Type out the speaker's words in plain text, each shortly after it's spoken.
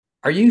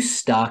Are you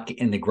stuck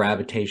in the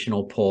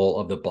gravitational pull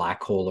of the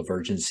black hole of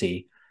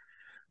urgency?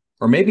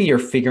 Or maybe you're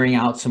figuring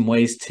out some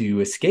ways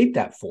to escape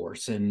that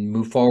force and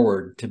move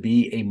forward to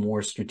be a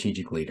more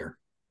strategic leader.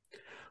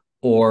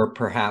 Or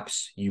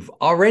perhaps you've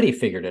already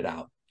figured it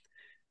out.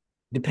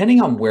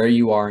 Depending on where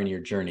you are in your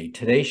journey,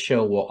 today's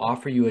show will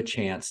offer you a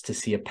chance to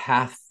see a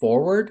path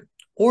forward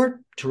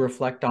or to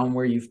reflect on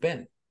where you've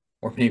been,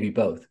 or maybe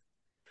both.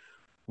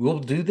 We'll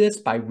do this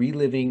by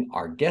reliving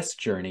our guest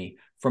journey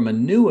from a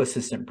new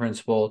assistant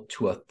principal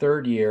to a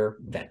third-year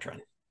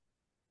veteran.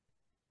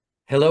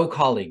 Hello,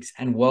 colleagues,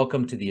 and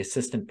welcome to the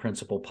Assistant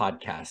Principal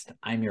Podcast.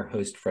 I'm your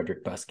host,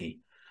 Frederick Buskey.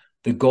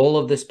 The goal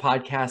of this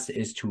podcast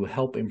is to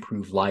help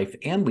improve life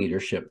and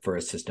leadership for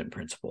assistant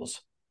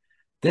principals.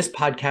 This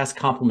podcast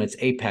complements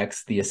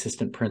APEX, the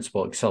Assistant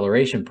Principal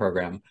Acceleration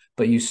Program,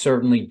 but you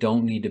certainly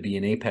don't need to be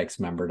an APEX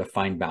member to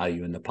find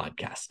value in the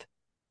podcast.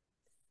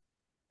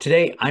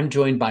 Today, I'm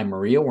joined by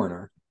Maria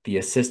Werner, the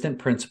Assistant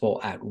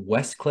Principal at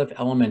Westcliff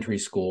Elementary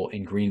School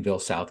in Greenville,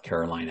 South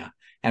Carolina.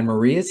 And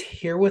Maria's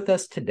here with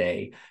us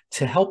today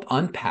to help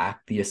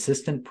unpack the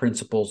Assistant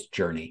Principal's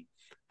journey.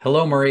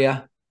 Hello,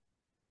 Maria.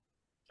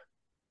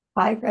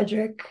 Hi,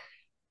 Frederick.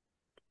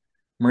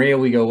 Maria,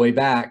 we go way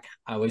back.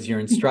 I was your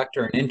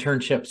instructor and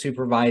internship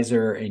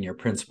supervisor in your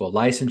principal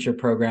licensure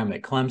program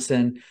at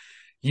Clemson.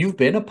 You've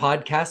been a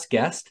podcast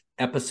guest,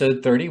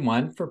 episode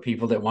 31, for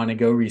people that want to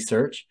go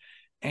research.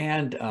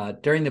 And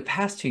during the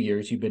past 2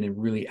 years, you've been a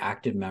really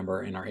active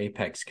member in our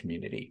APEX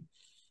community.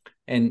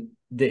 And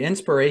the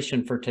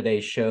inspiration for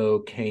today's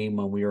show came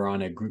when we were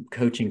on a group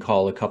coaching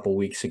call a couple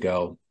weeks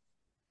ago.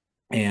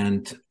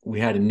 And we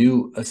had a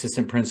new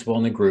assistant principal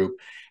in the group.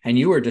 And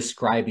you were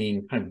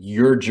describing kind of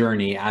your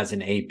journey as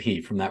an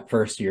AP from that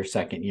first year,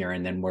 second year,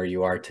 and then where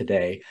you are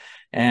today.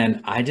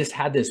 And I just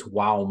had this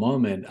wow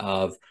moment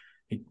of,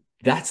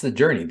 that's the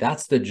journey.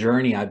 That's the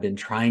journey I've been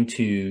trying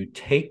to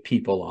take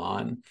people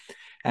on.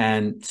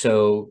 And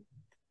so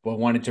I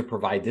wanted to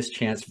provide this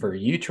chance for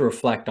you to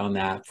reflect on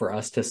that, for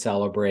us to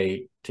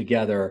celebrate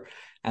together,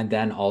 and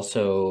then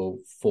also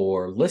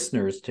for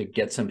listeners to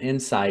get some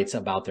insights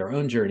about their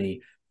own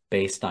journey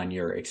based on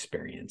your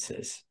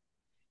experiences.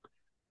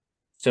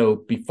 So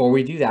before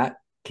we do that,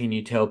 can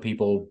you tell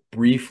people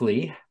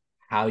briefly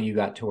how you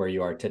got to where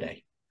you are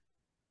today?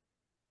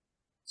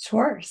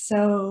 Sure.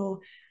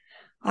 So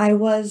I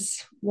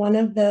was one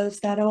of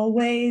those that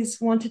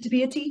always wanted to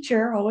be a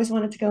teacher, always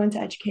wanted to go into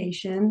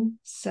education.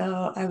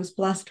 So I was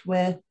blessed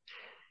with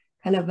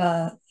kind of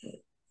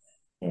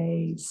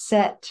a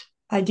set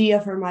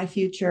idea for my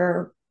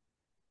future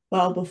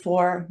well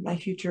before my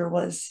future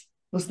was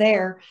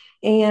there.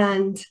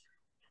 And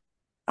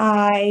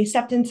I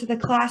stepped into the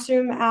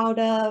classroom out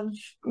of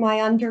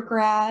my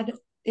undergrad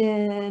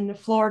in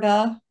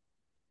Florida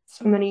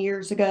so many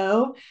years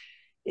ago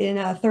in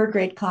a third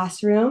grade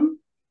classroom.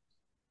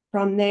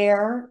 From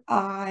there,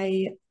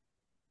 that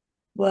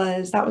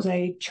was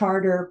a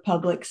charter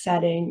public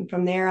setting.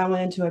 From there, I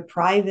went into a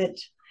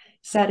private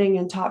setting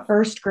and taught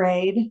first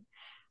grade,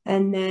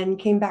 and then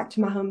came back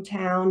to my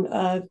hometown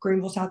of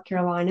Greenville, South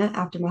Carolina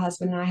after my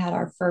husband and I had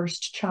our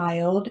first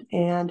child,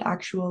 and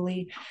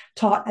actually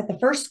taught at the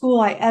first school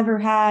I ever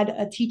had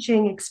a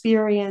teaching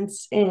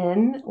experience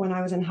in. When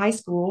I was in high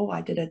school,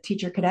 I did a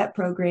teacher cadet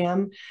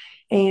program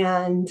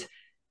and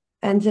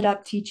ended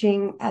up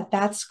teaching at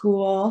that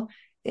school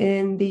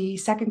in the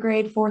second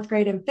grade, fourth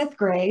grade, and fifth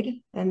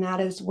grade. And that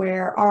is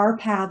where our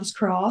paths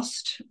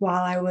crossed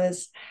while I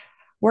was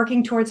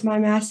working towards my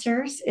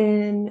master's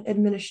in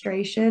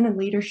administration and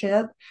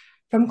leadership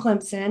from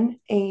Clemson.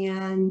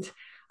 And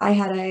I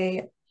had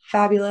a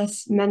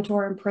fabulous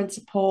mentor and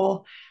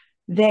principal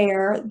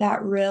there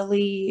that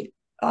really,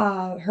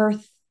 her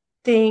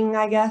thing,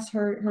 I guess,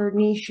 her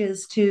niche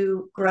is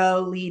to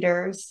grow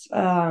leaders.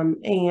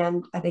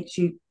 And I think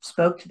she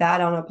spoke to that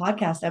on a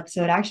podcast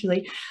episode,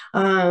 actually.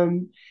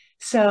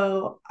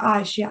 So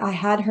I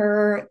had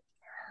her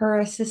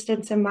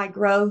assistance in my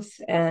growth,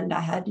 and I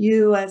had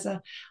you as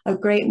a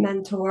great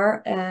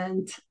mentor.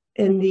 And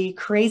in the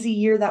crazy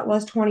year that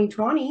was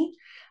 2020,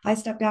 I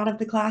stepped out of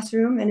the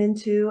classroom and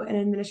into an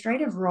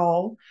administrative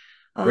role.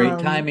 Great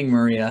timing,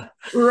 Maria.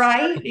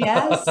 Right.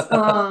 Yes.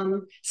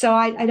 So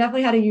I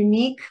definitely had a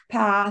unique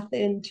path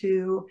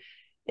into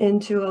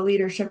a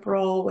leadership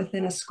role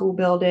within a school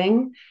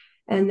building.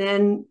 And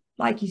then,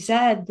 like you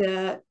said,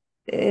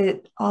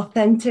 it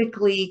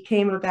authentically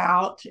came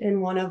about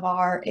in one of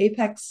our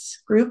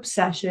Apex group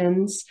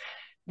sessions,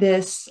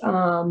 this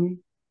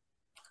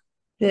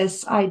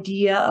this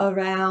idea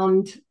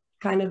around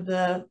kind of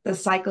the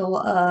cycle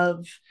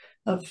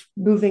of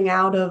moving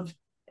out of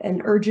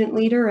an urgent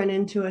leader and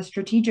into a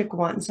strategic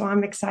one. So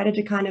I'm excited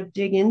to kind of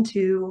dig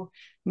into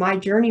my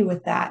journey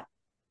with that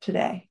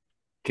today.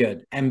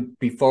 Good. And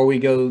before we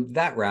go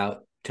that route,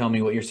 tell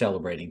me what you're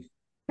celebrating.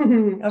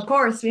 Of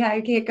course, yeah,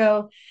 you can't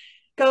go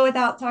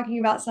without talking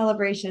about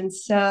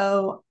celebrations.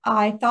 So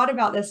I thought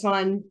about this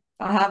one.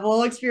 I have a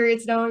little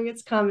experience knowing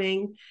it's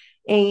coming,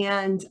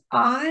 and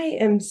I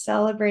am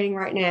celebrating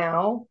right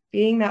now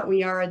being that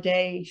we are a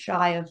day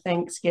shy of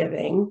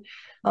Thanksgiving,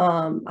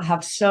 I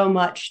have so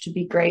much to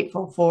be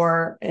grateful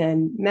for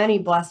and many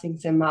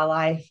blessings in my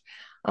life.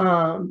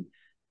 Um,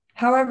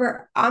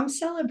 However, I'm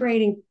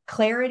celebrating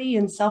clarity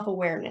and self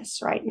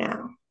awareness right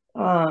now.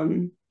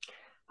 Um,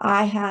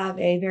 I have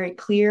a very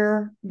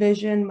clear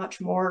vision, much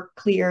more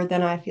clear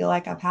than I feel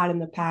like I've had in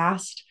the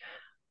past,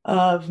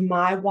 of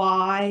my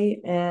why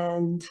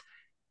and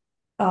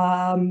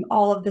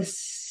all of the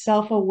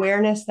self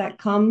awareness that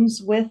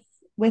comes with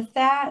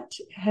that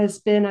has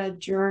been a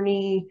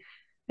journey,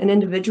 an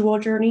individual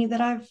journey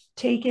that I've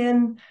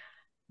taken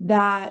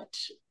that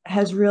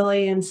has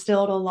really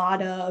instilled a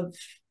lot of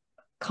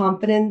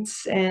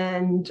confidence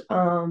and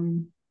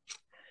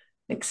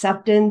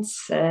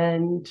acceptance,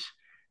 and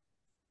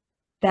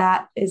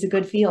that is a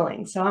good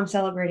feeling. So I'm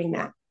celebrating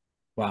that.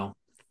 Wow.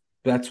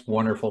 That's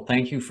wonderful.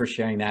 Thank you for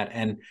sharing that.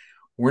 And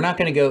we're not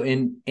going to go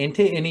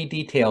into any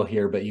detail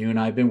here, but you and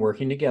I have been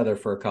working together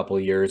for a couple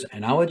of years.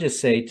 And I would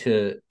just say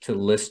to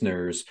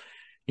listeners,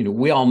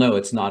 we all know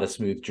it's not a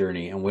smooth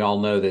journey, and we all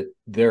know that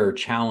there are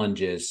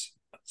challenges,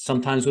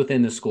 sometimes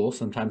within the school,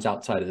 sometimes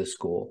outside of the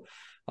school,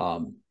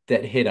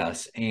 that hit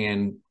us,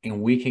 and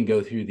we can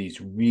go through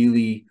these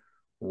really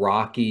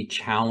rocky,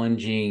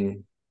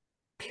 challenging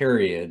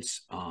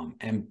periods,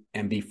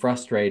 and be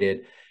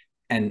frustrated.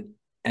 And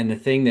the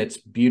thing that's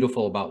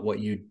beautiful about what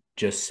you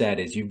just said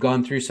is you've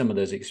gone through some of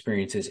those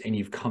experiences and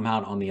you've come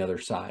out on the other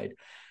side.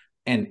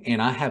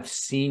 And I have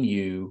seen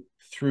you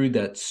through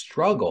that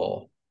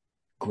struggle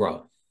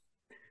grow.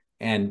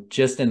 And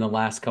just in the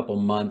last couple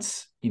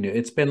months,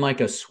 it's been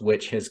like a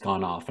switch has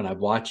gone off, and I've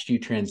watched you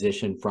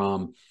transition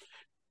from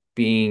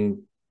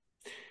being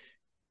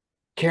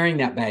carrying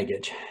that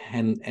baggage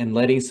and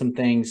letting some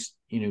things,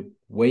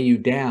 weigh you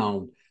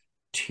down,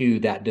 to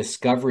that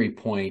discovery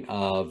point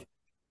of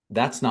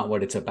that's not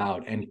what it's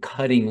about, and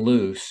cutting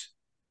loose,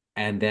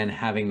 and then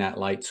having that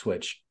light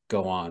switch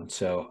go on.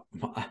 So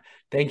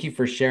thank you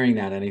for sharing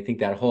that. And I think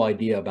that whole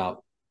idea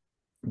about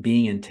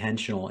being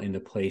intentional in the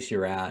place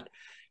you're at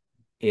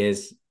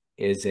is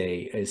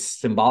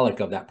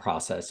symbolic of that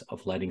process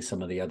of letting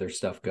some of the other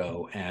stuff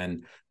go.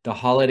 And the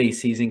holiday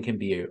season can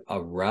be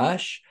a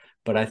rush,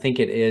 but I think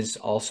it is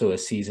also a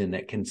season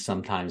that can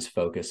sometimes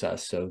focus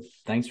us. So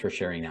thanks for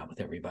sharing that with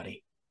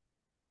everybody.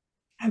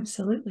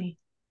 Absolutely.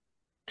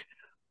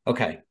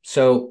 Okay,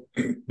 so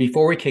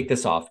before we kick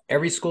this off,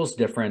 every school is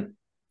different,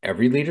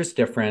 every leader is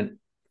different,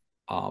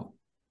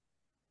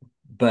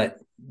 but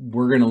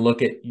we're going to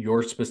look at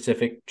your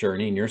specific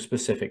journey and your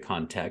specific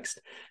context.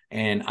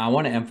 And I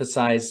want to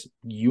emphasize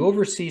you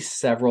oversee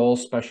several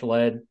special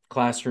ed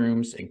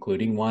classrooms,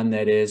 including one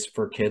that is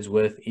for kids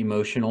with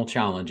emotional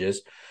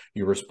challenges.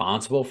 You're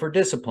responsible for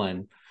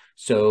discipline.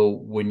 So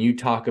when you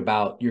talk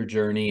about your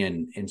journey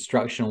and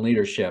instructional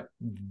leadership,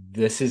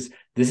 this is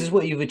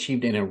what you've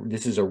achieved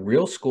this is a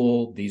real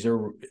school. These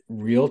are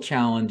real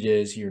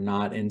challenges. You're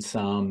not in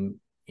some,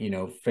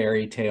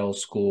 fairy tale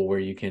school where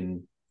you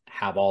can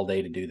have all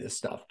day to do this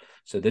stuff.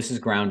 So this is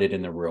grounded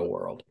in the real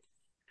world.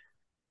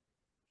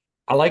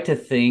 I like to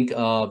think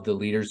of the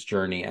leader's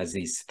journey as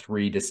these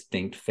three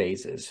distinct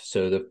phases.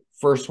 So the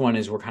first one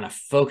is we're kind of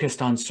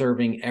focused on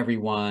serving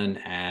everyone,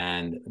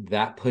 and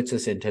that puts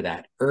us into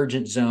that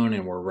urgent zone,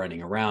 and we're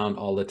running around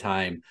all the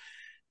time,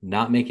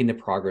 not making the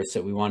progress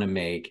that we want to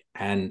make.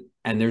 And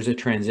there's a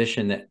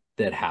transition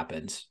that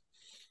happens.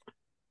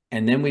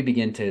 And then we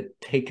begin to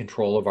take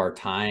control of our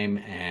time,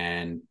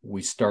 and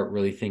we start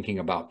really thinking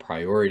about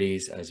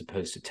priorities as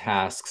opposed to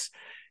tasks,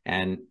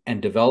 and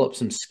develop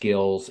some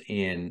skills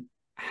in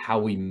how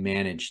we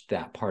manage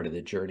that part of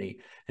the journey.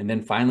 And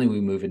then finally, we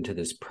move into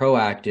this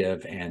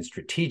proactive and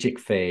strategic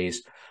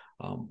phase,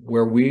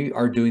 where we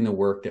are doing the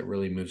work that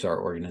really moves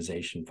our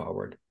organization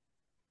forward.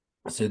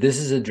 So this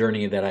is a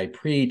journey that I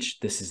preach.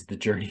 This is the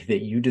journey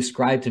that you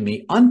described to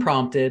me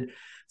unprompted.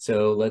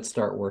 So let's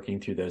start working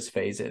through those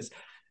phases.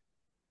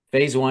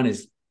 Phase one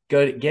is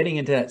getting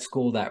into that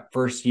school that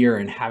first year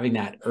and having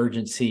that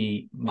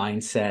urgency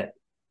mindset.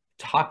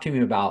 Talk to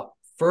me about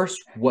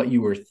first what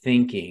you were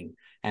thinking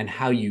and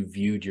how you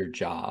viewed your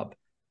job.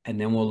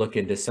 And then we'll look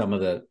into some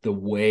of the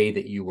way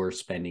that you were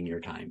spending your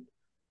time.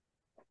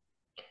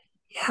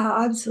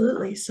 Yeah,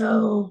 absolutely.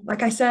 So,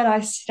 like I said,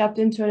 I stepped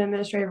into an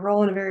administrative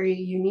role in a very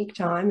unique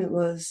time. It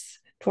was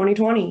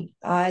 2020.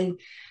 I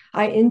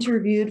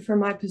interviewed for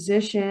my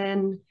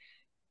position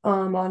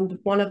on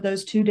one of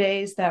those 2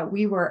 days that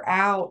we were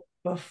out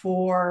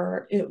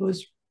before it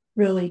was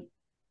really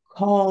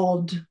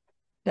called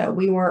that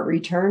we weren't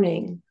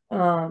returning.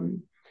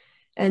 And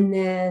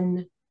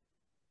then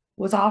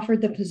was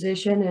offered the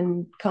position,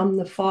 and come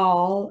the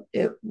fall,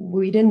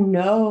 we didn't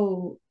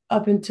know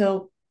up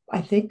until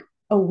I think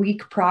a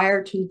week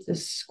prior to the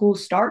school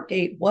start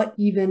date what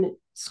even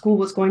school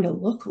was going to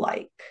look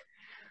like.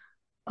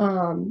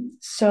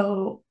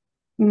 So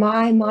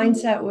my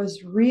mindset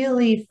was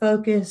really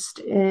focused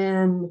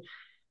in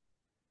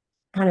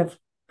kind of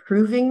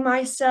proving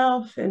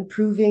myself and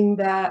proving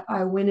that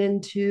I went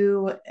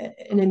into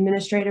an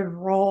administrative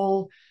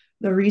role,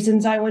 the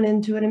reasons I went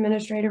into an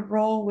administrative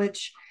role,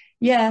 which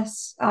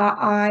Yes,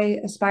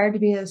 I aspired to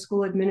be a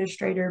school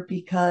administrator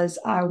because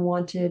I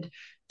wanted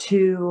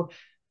to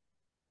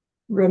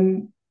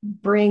bring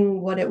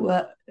what it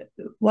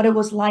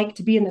was like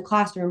to be in the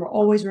classroom, or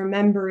always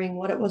remembering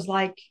what it was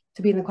like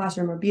to be in the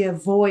classroom, or be a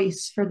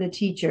voice for the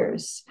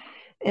teachers.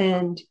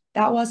 And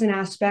that was an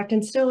aspect,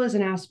 and still is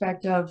an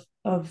aspect of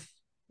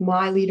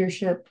my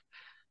leadership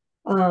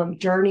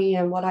journey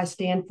and what I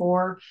stand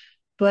for.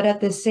 But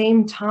at the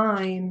same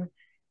time,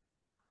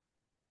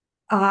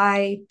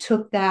 I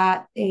took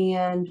that,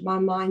 and my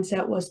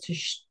mindset was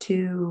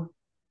to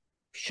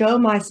show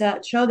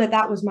myself, show that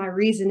that was my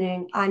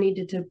reasoning. I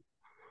needed to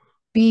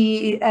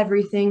be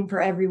everything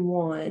for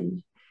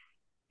everyone,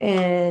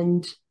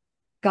 and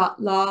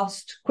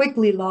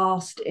quickly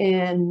lost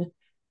in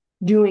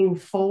doing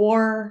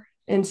for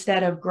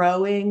instead of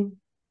growing.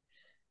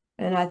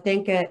 And I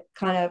think I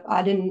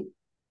didn't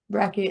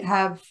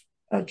have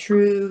a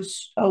true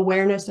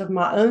awareness of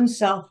my own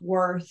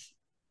self-worth,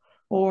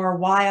 or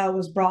why I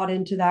was brought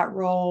into that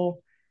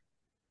role,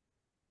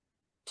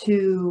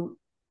 to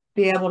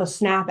be able to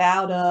snap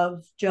out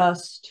of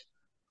just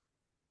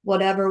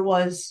whatever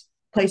was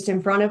placed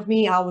in front of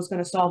me. I was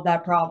going to solve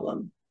that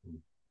problem.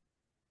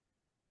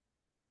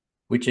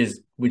 Which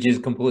is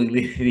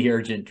completely the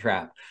urgent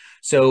trap.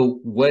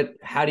 So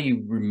how do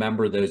you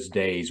remember those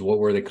days? What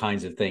were the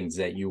kinds of things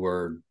that you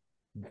were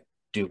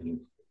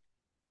doing?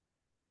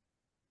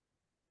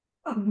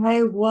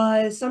 I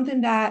was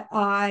something that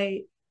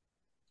I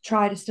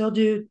try to still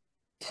do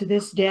to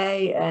this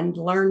day, and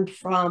learned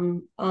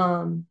from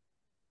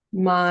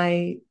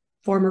my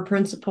former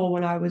principal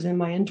when I was in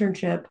my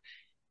internship,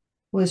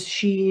 was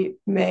she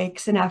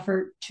makes an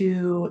effort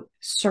to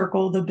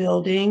circle the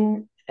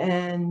building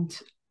and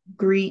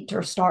greet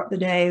or start the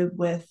day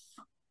with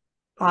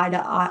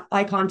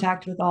eye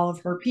contact with all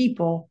of her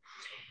people.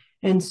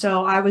 And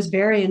so I was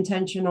very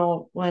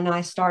intentional when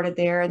I started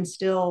there, and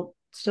still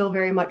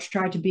very much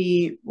try to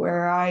be,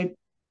 where I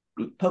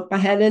poke my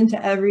head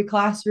into every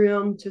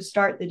classroom to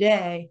start the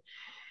day.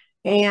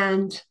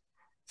 And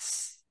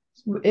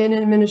in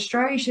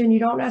administration, you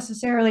don't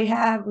necessarily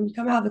have, when you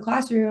come out of the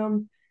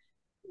classroom,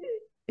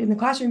 in the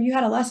classroom, you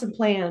had a lesson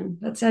plan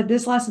that said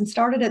this lesson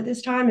started at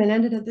this time and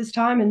ended at this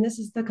time, and this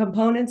is the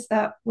components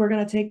that were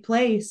going to take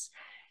place.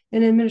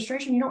 In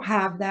administration, you don't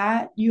have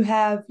that. You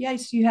have,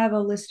 yes, you have a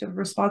list of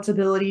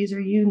responsibilities, or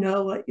you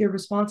know what you're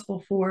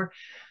responsible for,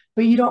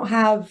 but you don't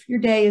have, your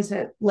day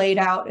isn't laid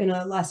out in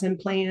a lesson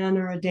plan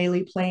or a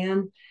daily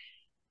plan.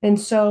 And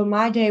so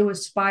my day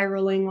was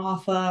spiraling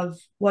off of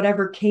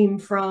whatever came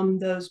from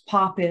those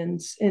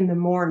pop-ins in the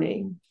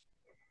morning.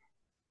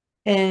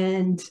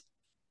 And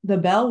the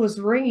bell was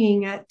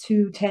ringing at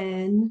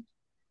 2:10,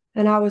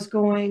 and I was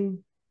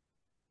going,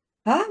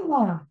 ah,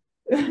 what?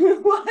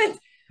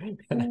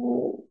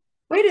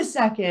 Wait a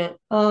second.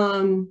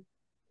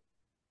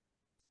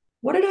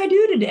 What did I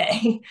do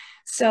today?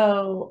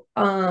 So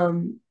I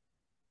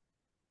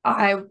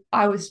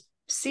was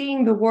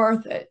seeing the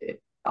worth.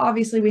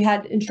 Obviously, we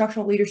had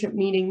instructional leadership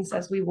meetings,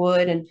 as we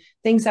would, and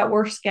things that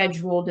were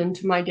scheduled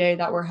into my day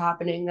that were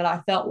happening that I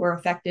felt were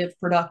effective,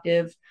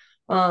 productive.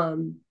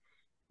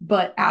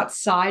 But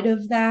outside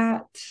of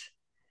that,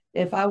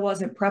 if I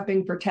wasn't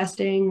prepping for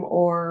testing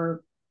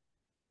or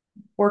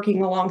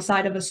working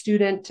alongside of a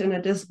student in a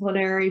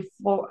disciplinary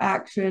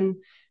action,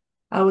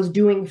 I was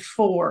doing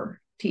for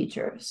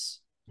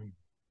teachers.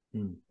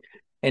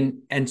 Mm-hmm.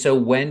 And so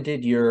when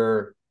did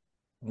your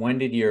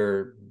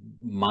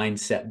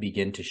mindset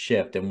begin to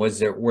shift? And was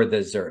there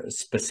a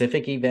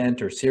specific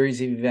event or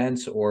series of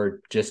events,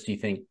 or just, do you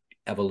think,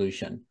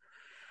 evolution?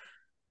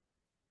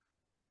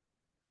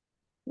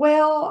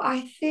 Well,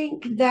 I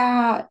think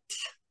that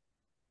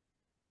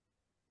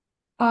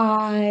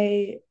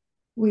I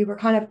we were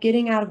kind of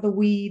getting out of the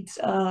weeds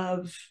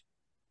of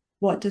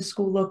what does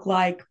school look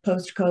like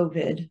post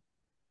COVID,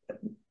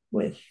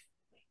 with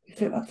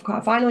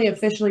finally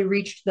officially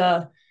reached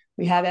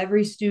we have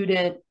every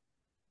student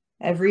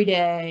every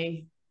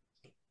day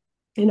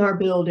in our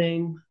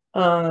building.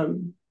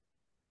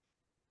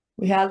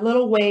 We had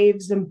little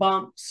waves and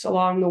bumps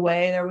along the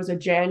way. There was a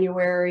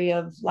January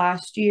of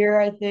last year,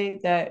 I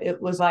think, that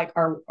it was like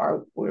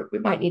we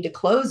might need to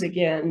close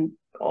again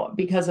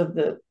because of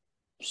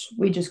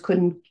we just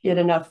couldn't get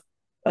enough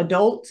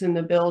adults in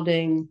the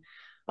building.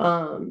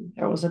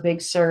 There was a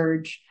big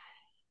surge.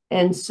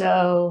 And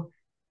so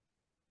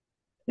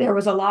there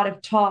was a lot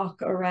of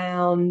talk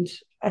around,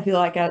 I feel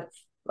like,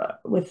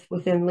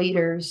 within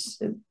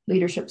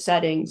leadership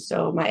settings.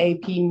 So my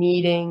AP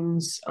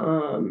meetings,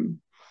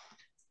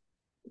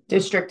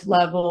 district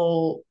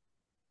level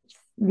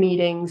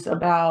meetings,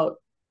 about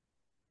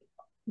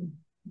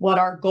what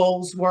our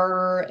goals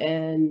were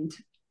and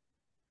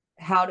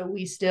how do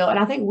we still, and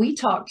I think we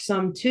talked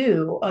some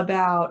too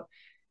about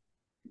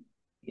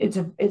it's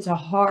a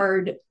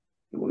hard,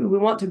 we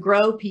want to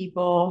grow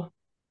people,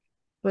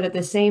 but at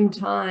the same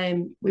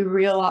time we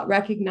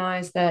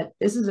recognize that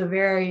this is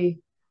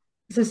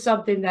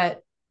something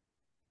that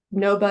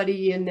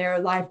nobody in their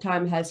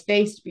lifetime has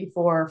faced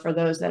before, for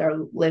those that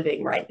are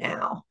living right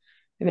now.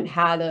 I haven't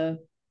had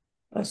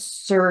a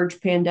surge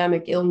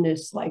pandemic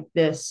illness like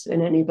this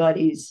in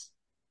anybody's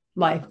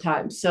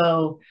lifetime.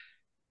 So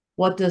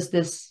what does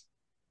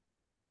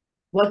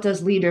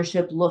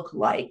leadership look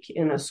like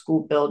in a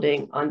school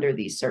building under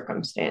these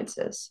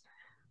circumstances?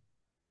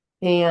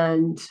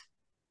 And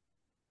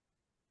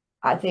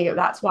I think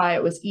that's why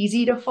it was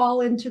easy to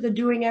fall into the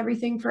doing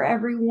everything for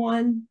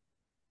everyone,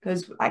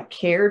 because I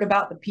cared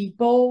about the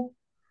people,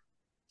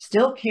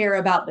 still care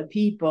about the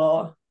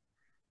people,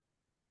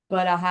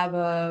 but I have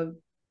a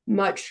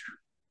much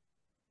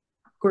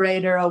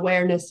greater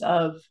awareness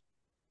of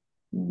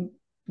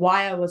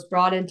why I was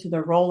brought into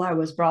the role I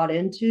was brought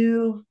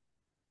into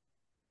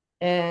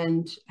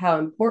and how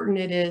important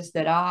it is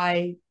that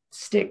I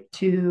stick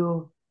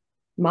to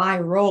my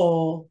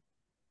role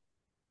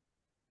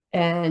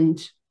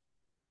and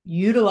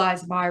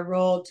utilize my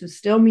role to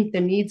still meet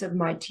the needs of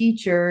my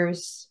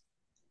teachers,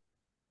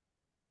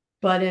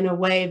 but in a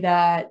way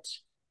that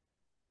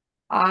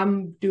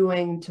I'm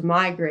doing to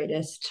my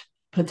greatest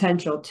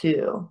potential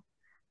too.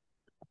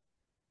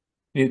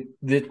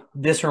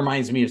 This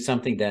reminds me of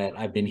something that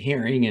I've been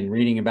hearing and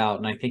reading about,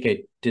 and I think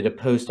I did a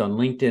post on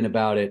LinkedIn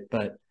about it,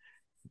 but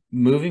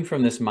moving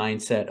from this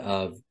mindset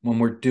of when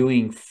we're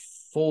doing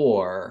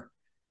for,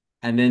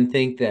 and then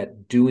think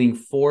that doing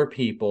for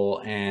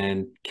people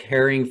and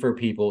caring for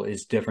people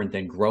is different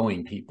than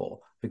growing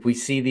people. Like we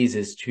see these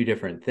as two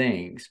different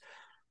things.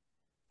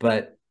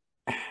 But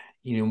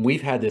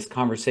we've had this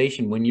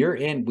conversation when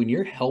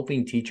you're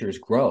helping teachers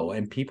grow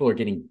and people are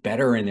getting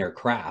better in their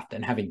craft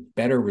and having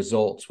better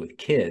results with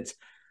kids.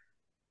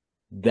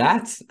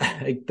 That's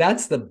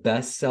the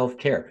best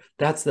self-care.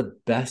 That's the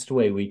best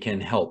way we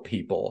can help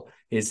people,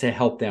 is to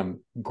help them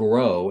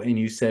grow. And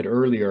you said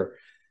earlier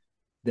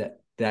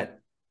that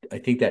I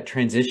think that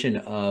transition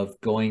of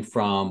going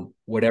from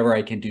whatever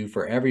I can do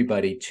for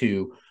everybody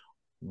to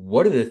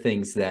what are the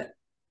things that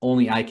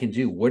only I can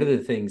do? What are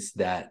the things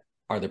that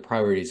are the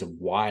priorities of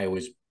why I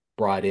was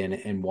brought in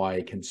and why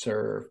I can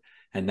serve?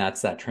 And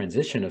that's that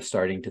transition of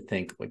starting to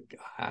think like,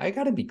 I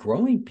got to be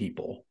growing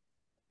people.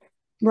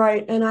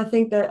 Right. And I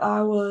think that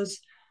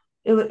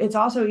it's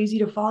also easy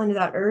to fall into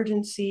that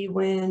urgency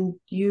when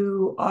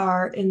you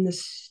are in the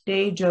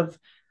stage of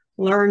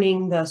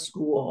learning the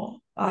school.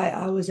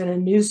 I was in a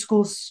new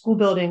school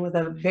building with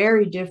a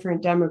very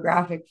different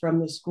demographic from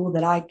the school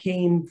that I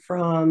came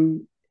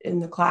from in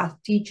the class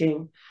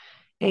teaching.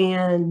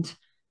 And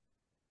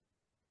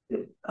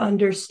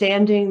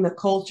understanding the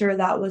culture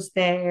that was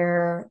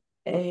there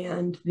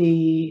and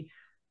the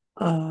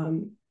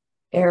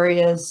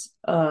areas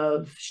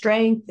of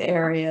strength,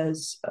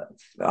 areas of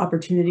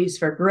opportunities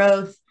for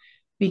growth,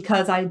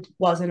 because I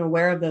wasn't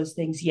aware of those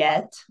things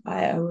yet.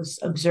 I was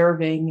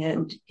observing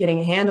and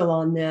getting a handle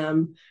on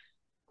them.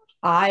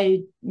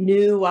 I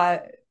knew,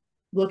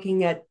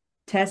 looking at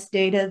test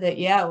data, that,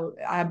 yeah,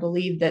 I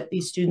believe that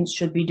these students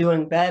should be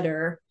doing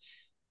better,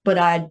 but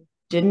I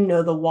didn't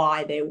know the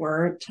why they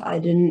weren't. I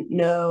didn't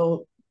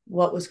know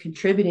what was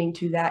contributing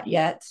to that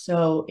yet.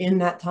 So in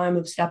that time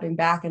of stepping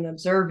back and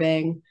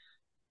observing,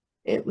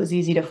 it was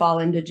easy to fall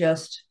into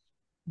just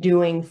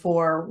doing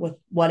for with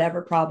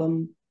whatever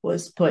problem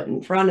was put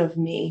in front of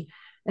me.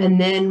 And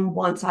then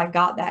once I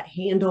got that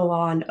handle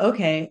on,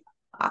 okay,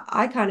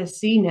 I kind of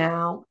see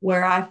now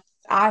where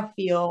I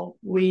feel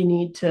we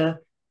need to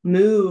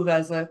move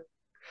as a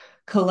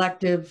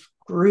collective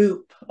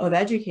group of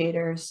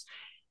educators,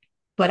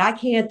 but I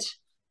can't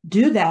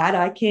do that.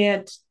 I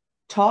can't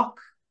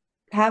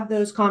have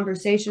those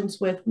conversations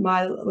with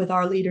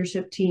our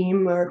leadership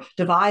team or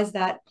devise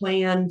that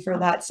plan for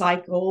that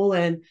cycle.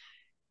 And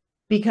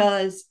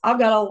because I've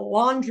got a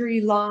laundry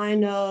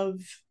line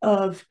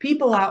of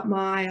people out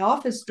my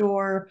office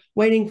door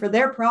waiting for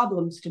their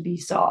problems to be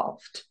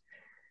solved.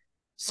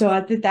 So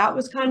I think that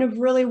was kind of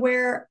really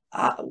where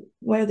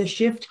the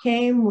shift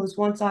came, was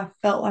once I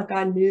felt like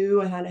I knew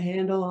I had a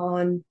handle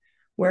on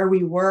where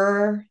we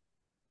were,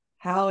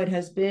 how it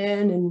has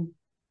been, and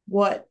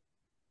what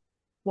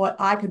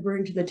I could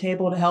bring to the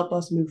table to help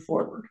us move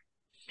forward.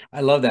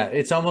 I love that.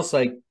 It's almost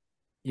like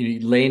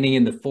landing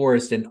in the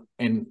forest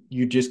and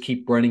you just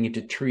keep running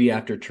into tree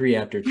after tree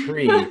after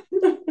tree.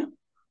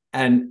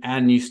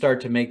 and you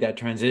start to make that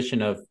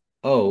transition of,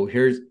 oh,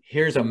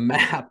 here's a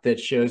map that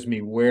shows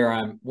me where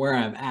I'm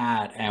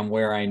at and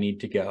where I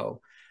need to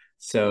go.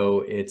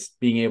 So it's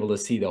being able to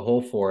see the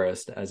whole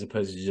forest as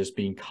opposed to just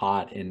being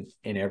caught in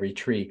every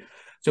tree.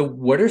 So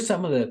what are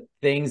some of the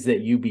things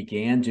that you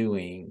began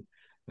doing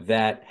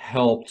that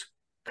helped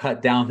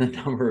cut down the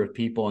number of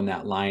people in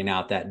that line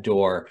out that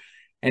door?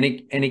 And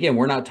again,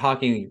 we're not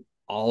talking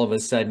all of a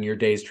sudden your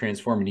day's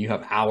transformed and you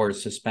have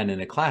hours to spend in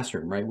a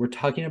classroom, right? We're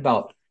talking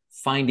about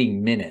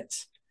finding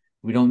minutes.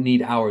 We don't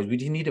need hours. We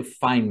just need to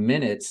find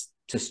minutes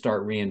to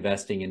start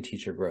reinvesting in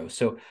teacher growth.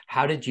 So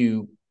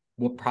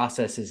what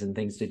processes and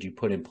things did you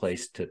put in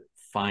place to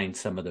find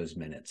some of those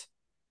minutes?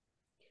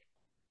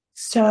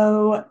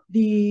 So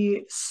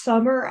the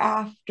summer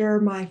after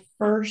my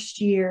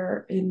first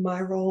year in my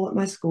role at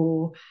my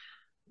school,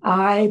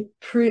 I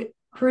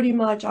pretty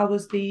much, I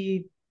was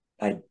the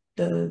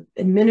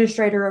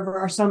administrator of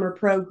our summer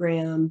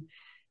program.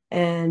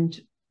 And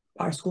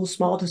our school's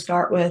small to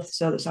start with,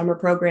 so the summer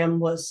program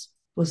was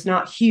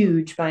not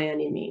huge by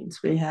any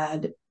means. We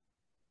had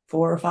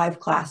 4 or 5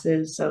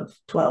 classes of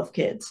 12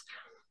 kids.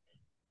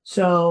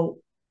 So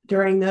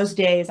during those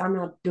days, I'm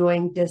not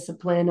doing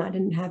discipline. I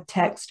didn't have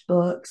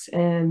textbooks.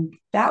 And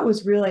that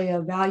was really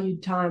a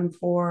valued time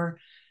for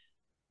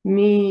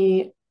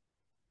me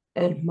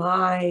and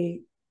my,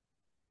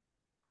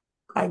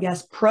 I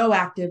guess,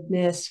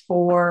 proactiveness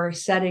for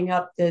setting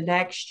up the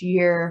next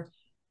year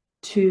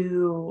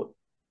to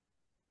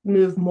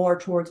move more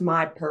towards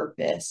my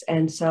purpose.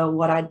 And so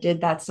what I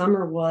did that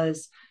summer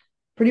was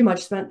pretty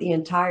much spent the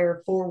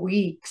entire 4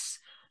 weeks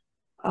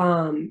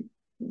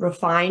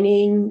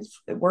refining,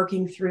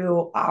 working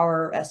through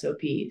our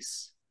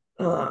SOPs.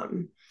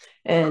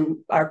 And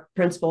our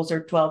principals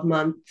are 12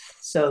 months.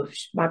 So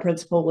my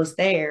principal was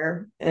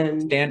there.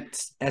 And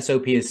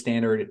SOP is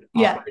standard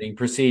operating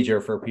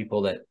procedure for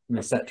people that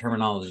miss that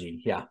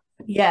terminology. Yeah.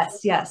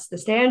 Yes. The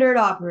standard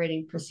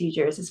operating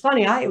procedures. It's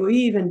funny. We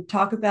even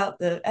talk about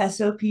the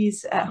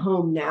SOPs at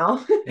home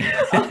now.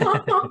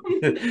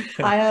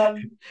 I have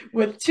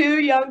with 2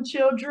 young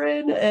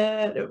children,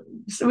 and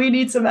so we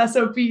need some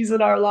SOPs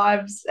in our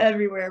lives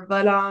everywhere.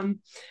 But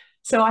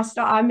so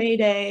I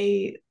made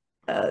a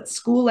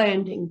school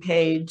landing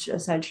page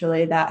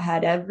essentially that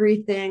had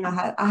everything.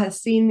 I had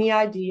seen the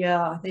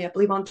idea. I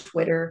believe on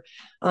Twitter,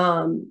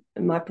 in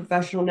my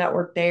professional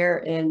network there,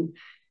 and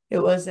it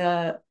was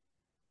a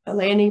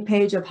landing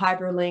page of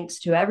hyperlinks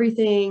to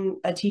everything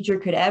a teacher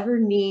could ever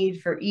need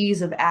for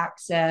ease of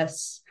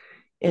access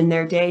in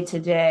their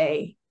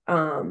day-to-day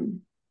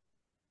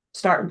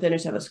start and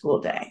finish of a school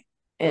day.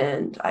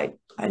 And I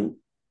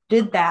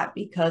did that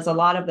because a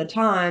lot of the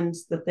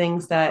times the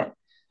things that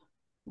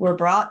were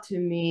brought to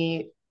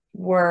me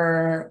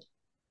were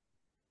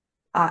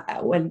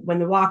when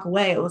they walk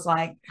away, it was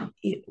like,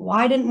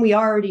 why didn't we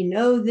already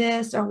know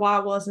this? Or why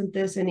wasn't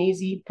this an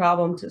easy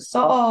problem to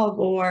solve?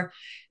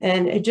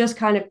 And it just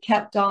kind of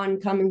kept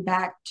on coming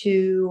back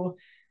to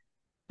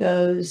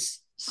those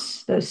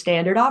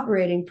standard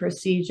operating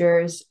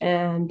procedures.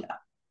 And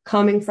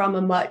coming from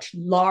a much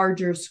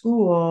larger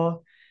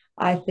school,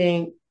 I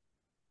think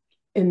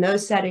in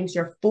those settings,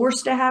 you're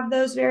forced to have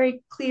those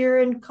very clear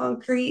and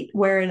concrete,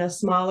 where in a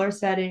smaller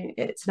setting,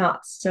 it's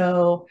not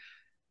so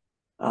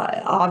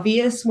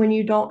obvious when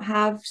you don't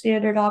have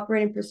standard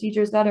operating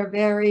procedures that are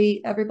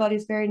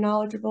everybody's very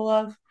knowledgeable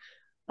of.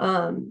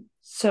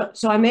 So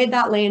I made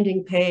that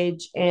landing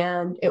page,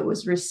 and it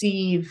was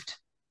received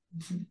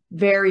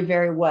very,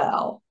 very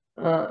well,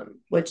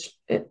 which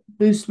it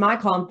boosts my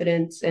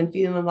confidence and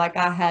feeling like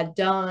I had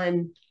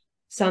done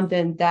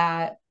something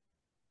that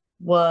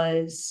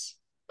was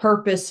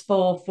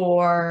purposeful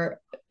for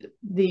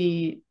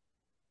the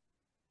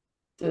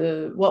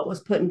what was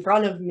put in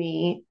front of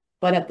me,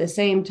 but at the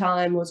same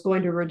time was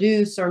going to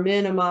reduce or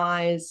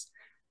minimize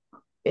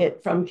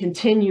it from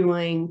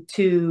continuing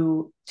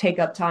to take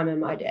up time in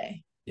my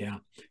day. Yeah.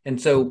 And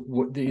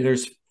so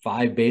there's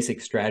 5 basic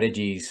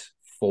strategies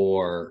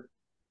for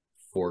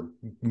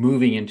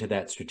moving into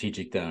that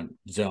strategic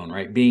zone,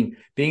 right? Being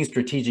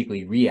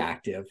strategically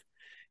reactive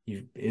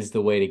is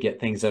the way to get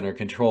things under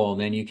control.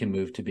 And then you can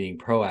move to being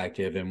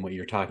proactive. And what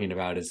you're talking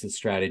about is the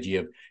strategy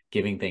of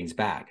giving things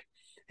back.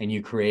 And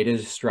you created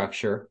a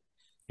structure,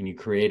 and you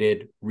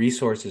created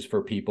resources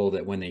for people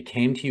that when they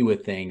came to you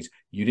with things,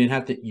 you didn't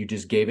have to, you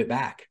just gave it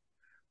back,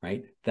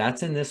 right?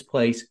 That's in this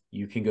place.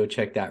 You can go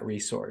check that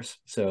resource.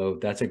 So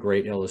that's a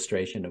great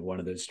illustration of one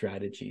of those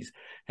strategies.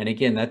 And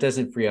again, that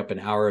doesn't free up an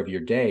hour of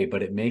your day,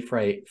 but it may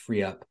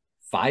free up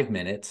 5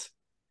 minutes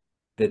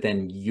that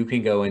then you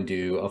can go and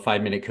do a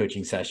 5-minute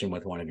coaching session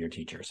with one of your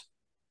teachers.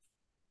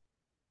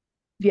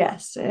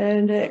 Yes.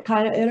 And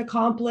it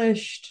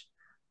accomplished,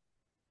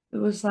 it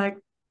was like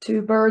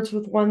 2 birds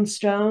with 1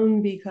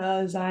 stone,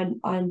 because I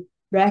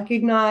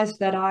recognized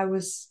that I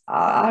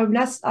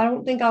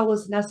don't think I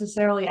was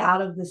necessarily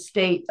out of the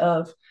state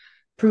of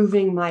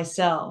proving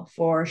myself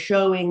or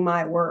showing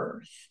my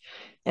worth.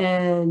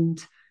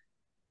 And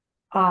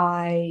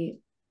by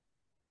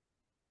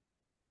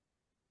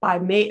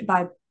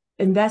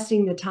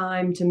investing the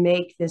time to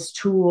make this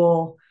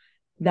tool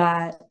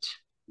that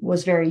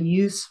was very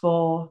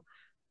useful,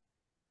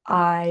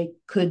 I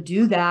could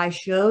do that. I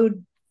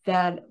showed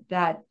that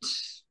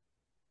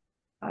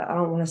I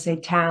don't want to say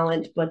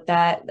talent, but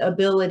that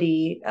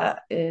ability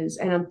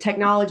and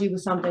technology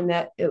was something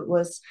that it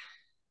was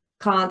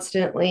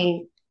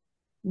constantly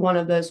one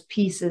of those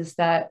pieces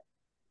that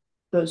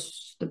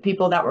the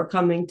people that were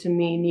coming to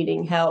me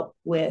needing help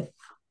with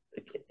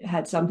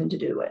had something to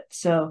do with.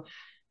 So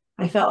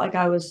I felt like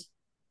I was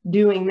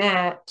doing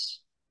that,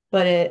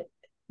 but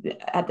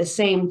at the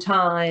same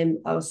time,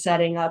 I was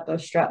setting up a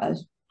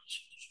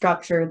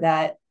structure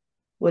that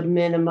would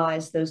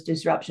minimize those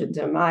disruptions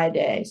in my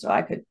day, so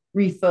I could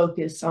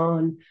refocus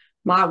on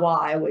my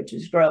why, which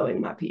is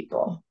growing my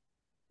people.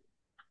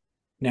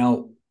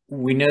 Now,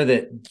 we know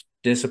that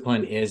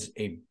discipline is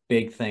a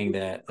big thing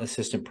that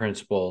assistant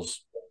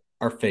principals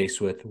are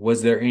faced with.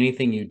 Was there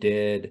anything you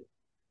did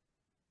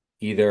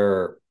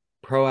either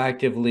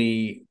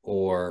proactively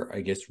or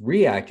I guess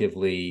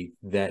reactively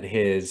that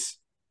has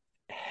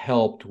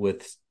helped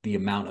with the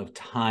amount of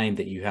time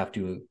that you have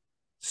to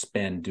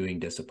spend doing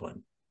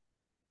discipline?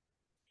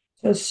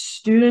 So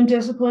student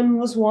discipline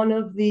was one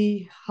of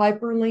the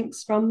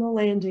hyperlinks from the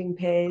landing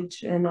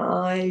page, and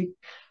I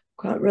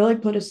can't really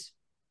put a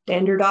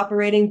standard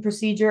operating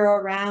procedure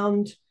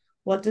around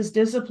what does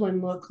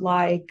discipline look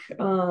like.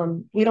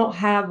 We don't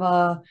have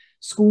a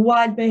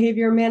school-wide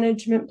behavior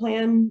management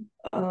plan.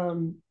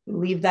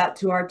 Leave that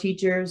to our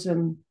teachers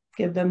and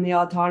give them the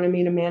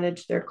autonomy to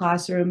manage their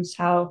classrooms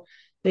how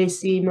they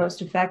see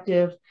most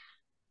effective.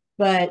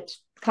 But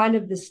kind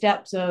of the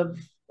steps of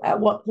at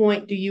what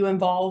point do you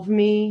involve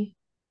me,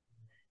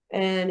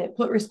 and it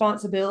put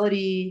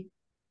responsibility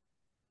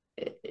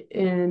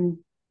in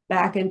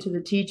back into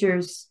the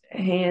teacher's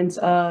hands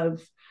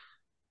of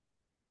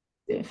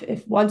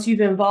if once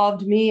you've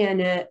involved me in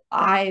it,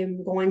 I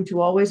am going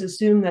to always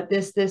assume that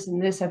this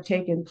and this have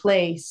taken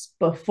place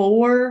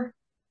before,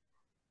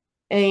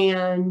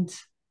 and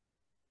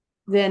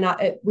then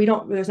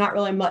there's not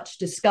really much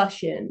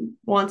discussion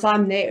once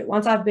I'm there.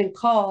 Once I've been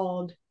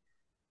called,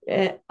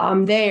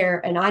 I'm there,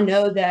 and I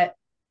know that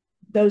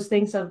those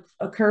things have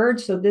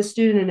occurred. So this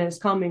student is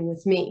coming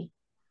with me,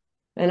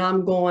 and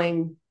I'm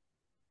going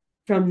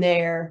from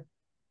there,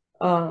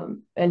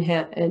 and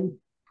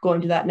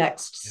going to that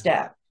next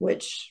step,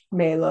 which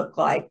may look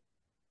like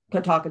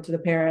talking to the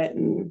parent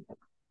and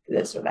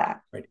this or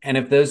that. Right. And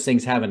if those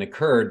things haven't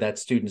occurred, that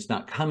student's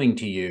not coming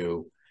to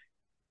you.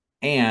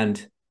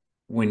 And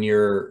when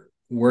you're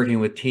working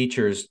with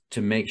teachers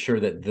to make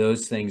sure that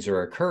those things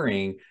are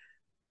occurring,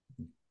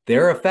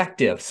 they're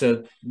effective.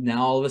 So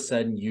now all of a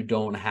sudden you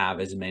don't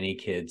have as many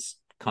kids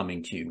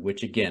coming to you,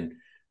 which again,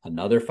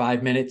 another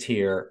 5 minutes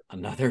here,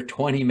 another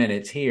 20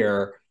 minutes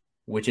here,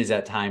 which is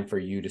that time for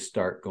you to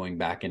start going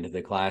back into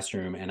the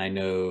classroom. And I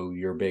know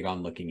you're big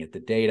on looking at the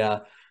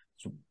data,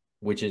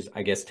 which is,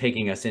 I guess,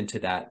 taking us into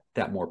that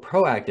more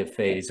proactive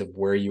phase of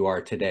where you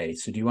are today.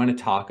 So do you want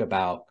to talk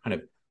about kind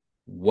of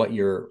what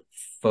your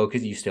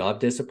focus, you still have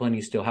discipline,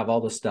 you still have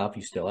all the stuff,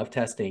 you still have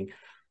testing,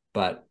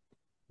 but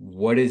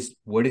what is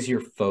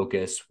your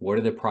focus? What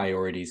are the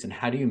priorities? And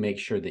how do you make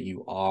sure that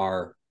you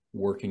are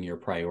working your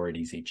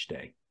priorities each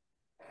day?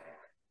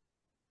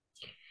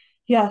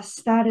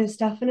 Yes, that is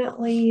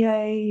definitely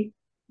a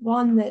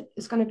one that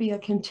is going to be a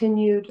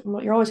continued,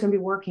 you're always going to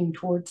be working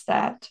towards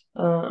that,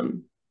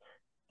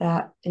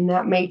 that in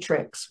that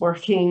matrix,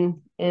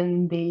 working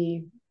in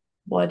the,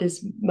 what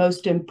is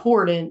most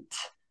important.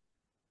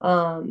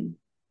 And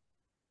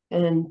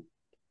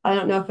I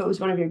don't know if it was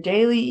one of your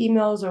daily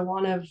emails or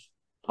one of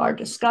our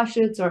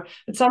discussions, but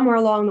somewhere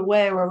along the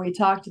way where we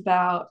talked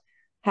about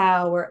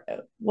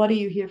what do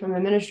you hear from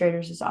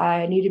administrators is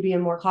I need to be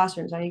in more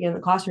classrooms. I need to get in the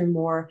classroom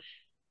more.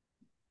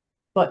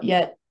 But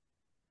yet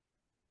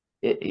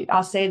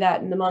I'll say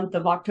that in the month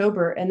of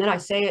October, and then I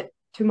say it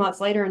 2 months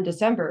later in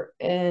December,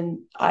 and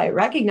I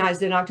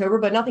recognized it in October,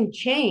 but nothing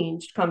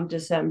changed come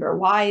December.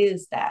 Why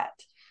is that?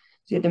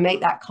 So you have to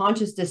make that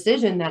conscious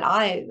decision that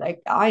I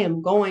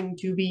am going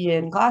to be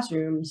in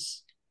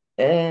classrooms,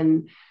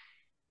 and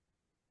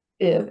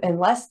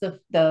unless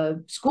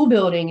the school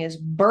building is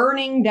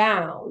burning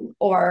down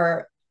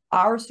or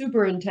our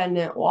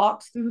superintendent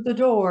walks through the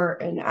door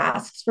and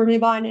asks for me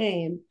by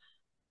name,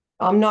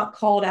 I'm not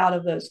called out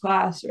of those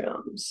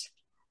classrooms.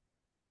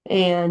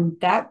 And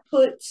that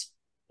puts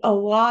a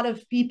lot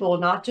of people,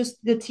 not just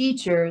the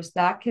teachers,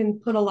 that can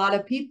put a lot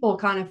of people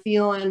kind of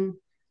feeling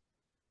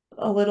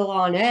a little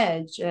on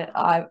edge.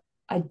 I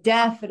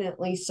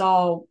definitely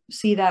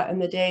see that in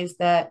the days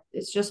that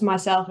it's just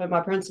myself and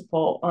my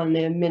principal on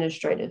the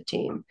administrative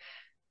team.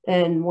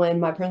 And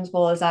when my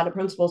principal is at a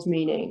principal's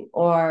meeting,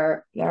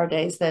 or there are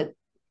days that,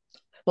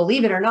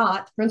 believe it or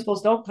not,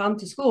 principals don't come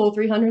to school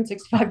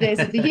 365 days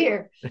of the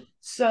year.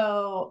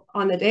 So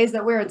on the days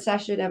that we're in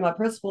session and my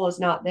principal is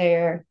not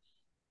there,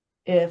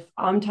 if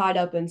I'm tied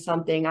up in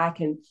something, I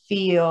can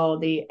feel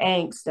the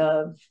angst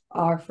of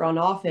our front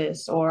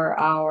office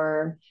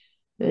or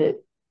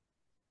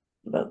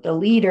the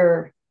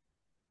leader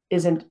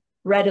isn't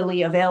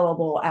readily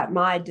available at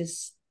my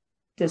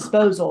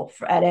disposal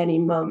at any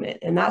moment.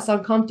 And that's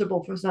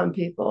uncomfortable for some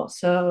people.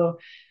 So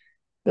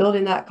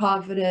building that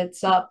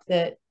confidence up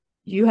that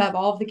you have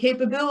all the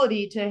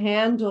capability to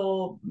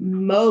handle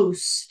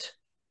most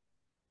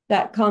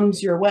that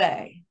comes your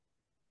way.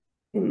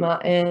 And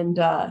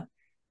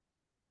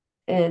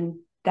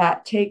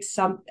that takes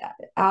some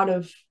out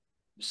of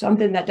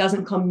something that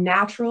doesn't come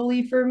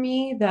naturally for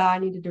me that I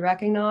needed to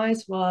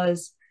recognize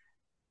was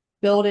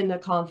building the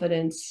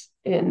confidence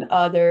in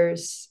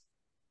others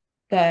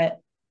that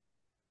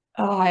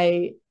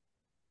I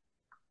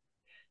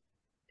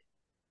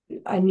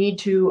need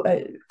to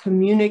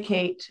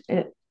communicate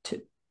it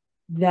to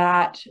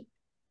that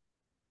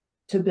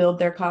to build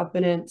their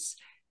confidence.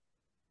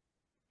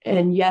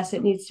 And yes,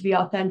 it needs to be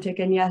authentic,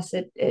 and yes,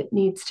 it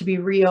needs to be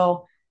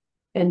real.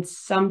 And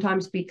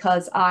sometimes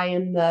because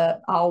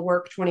I'll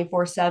work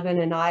 24/7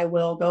 and I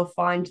will go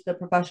find the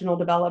professional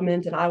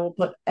development and I will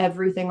put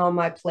everything on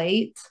my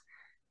plate,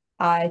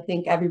 I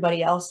think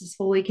everybody else is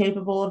fully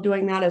capable of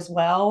doing that as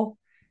well.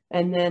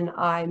 And then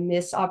I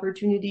miss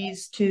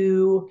opportunities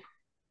to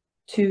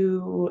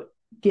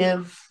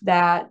give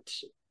that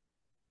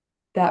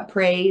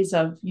praise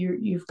of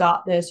you've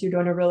got this, you're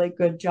doing a really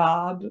good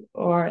job.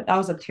 Or that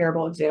was a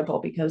terrible example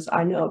because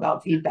I know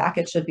about feedback,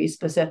 it should be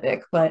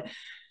specific, but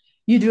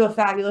you do a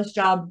fabulous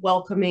job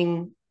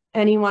welcoming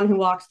anyone who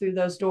walks through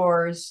those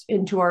doors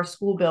into our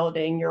school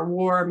building. You're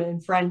warm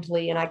and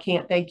friendly, and I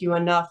can't thank you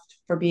enough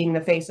for being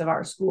the face of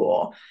our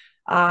school.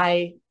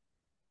 I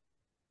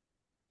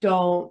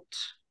don't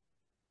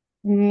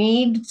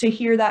need to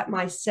hear that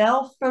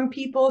myself from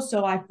people,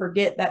 so I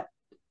forget that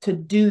to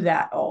do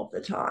that all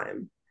the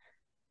time.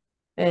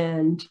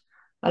 And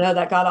I know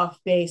that got off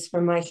base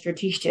from my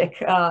strategic,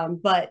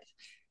 but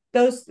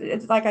those,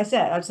 it's like I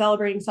said, I'm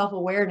celebrating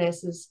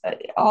self-awareness is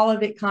all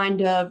of it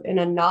kind of in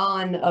a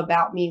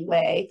non-about me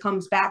way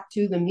comes back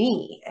to the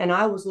me. And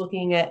I was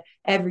looking at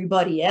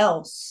everybody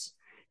else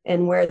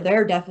and where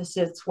their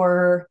deficits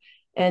were,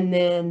 and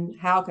then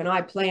how can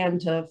I plan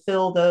to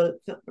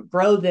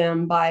grow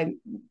them by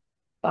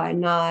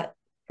not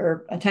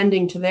or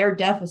attending to their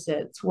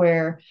deficits.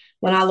 Where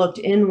when I looked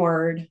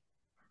inward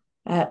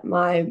at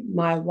my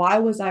why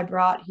was I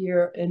brought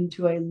here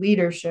into a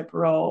leadership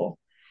role,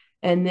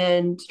 and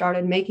then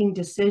started making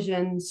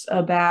decisions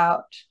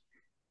about,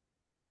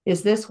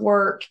 is this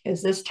work,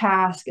 is this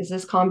task, is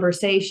this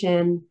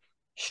conversation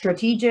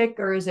strategic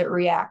or is it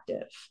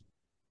reactive?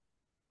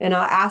 And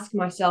I ask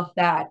myself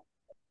that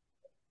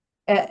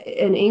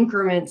in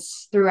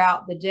increments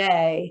throughout the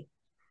day,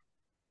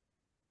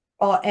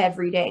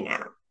 every day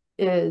now.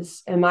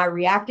 Am I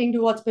reacting to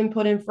what's been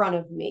put in front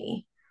of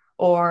me?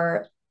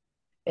 Or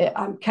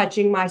I'm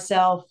catching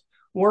myself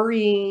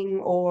worrying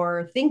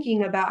or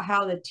thinking about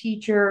how the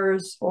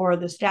teachers or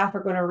the staff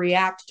are going to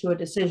react to a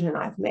decision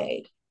I've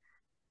made.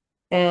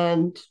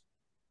 And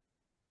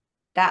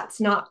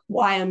that's not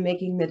why I'm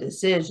making the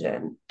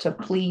decision to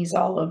please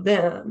all of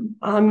them.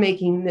 I'm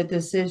making the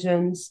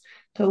decisions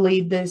to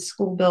lead this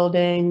school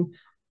building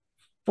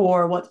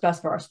for what's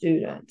best for our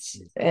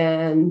students.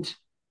 And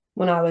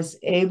when I was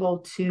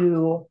able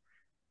to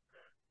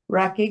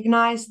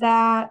recognize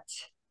that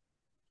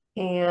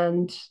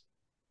and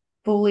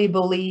fully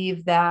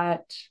believe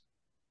that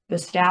the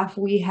staff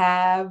we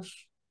have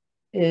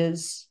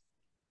is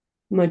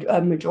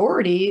a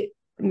majority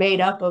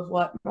made up of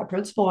what my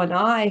principal and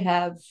I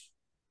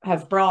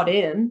have brought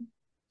in.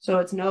 So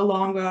it's no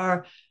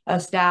longer a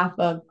staff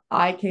of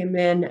I came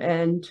in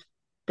and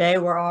they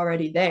were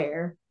already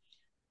there.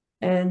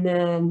 And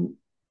then,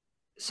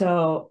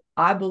 so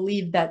I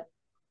believe that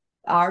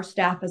our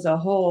staff as a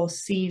whole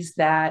sees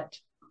that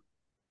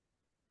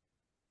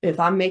if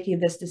I'm making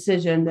this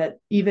decision, that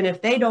even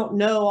if they don't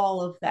know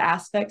all of the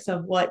aspects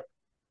of what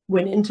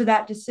went into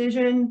that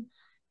decision,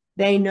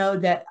 they know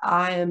that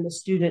I am a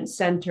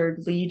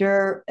student-centered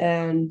leader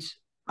and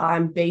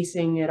I'm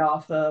basing it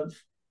off of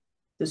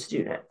the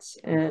students.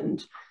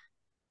 And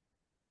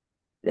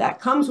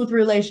that comes with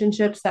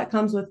relationships, but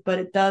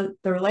the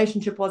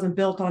relationship wasn't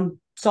built on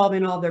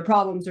solving all their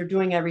problems or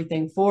doing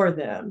everything for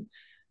them.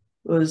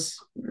 It was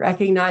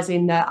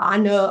recognizing that I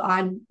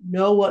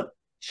know what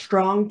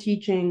strong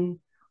teaching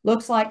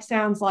looks like,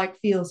 sounds like,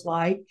 feels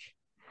like.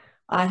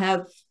 I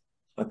have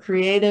a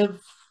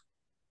creative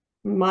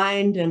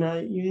mind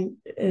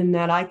and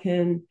that I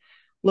can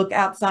look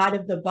outside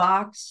of the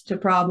box to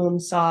problem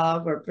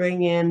solve or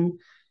bring in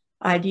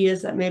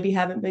ideas that maybe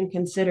haven't been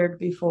considered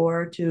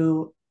before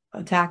to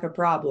attack a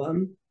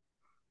problem.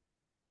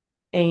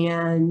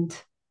 And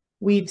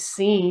we've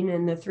seen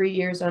in the 3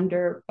 years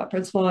under a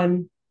principal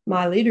and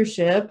my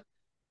leadership,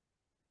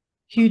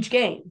 huge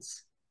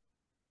gains.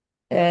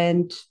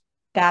 And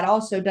that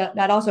also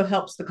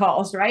helps the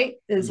cause, right?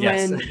 Is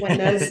yes.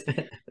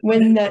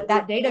 when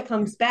that data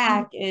comes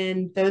back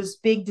and those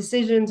big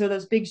decisions or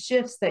those big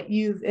shifts that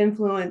you've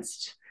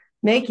influenced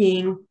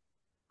making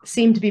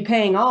seem to be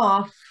paying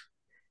off,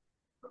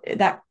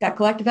 that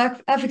collective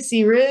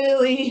efficacy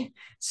really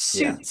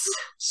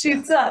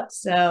shoots up.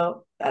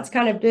 So that's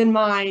kind of been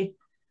I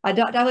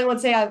definitely want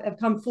to say I've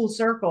come full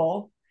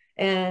circle.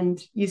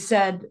 And you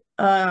said,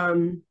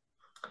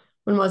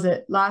 when was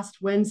it? Last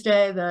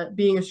Wednesday, that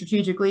being a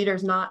strategic leader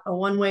is not a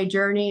one-way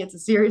journey. It's a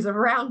series of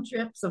round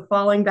trips of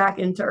falling back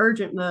into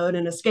urgent mode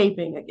and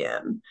escaping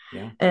again.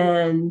 Yeah.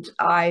 And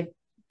I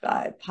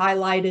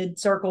highlighted,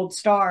 circled,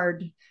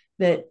 starred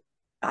that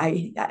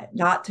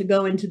not to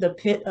go into the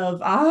pit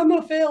of I'm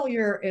a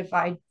failure if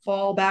I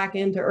fall back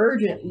into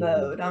urgent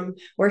mode.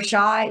 We're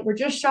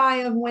just shy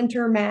of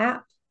winter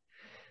map,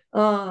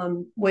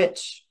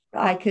 which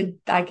I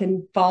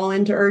can fall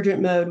into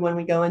urgent mode when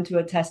we go into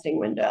a testing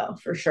window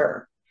for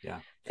sure. Yeah.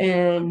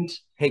 And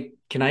hey,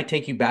 can I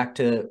take you back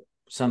to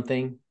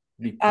something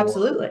before?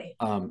 Absolutely.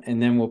 And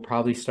then we'll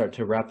probably start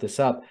to wrap this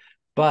up.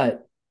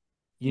 But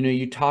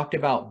you talked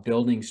about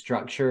building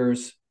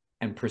structures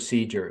and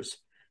procedures.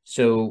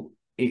 So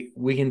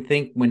we can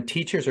think when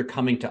teachers are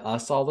coming to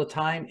us all the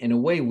time, in a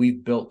way,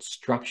 we've built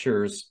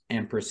structures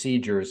and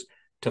procedures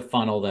to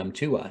funnel them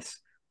to us.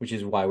 which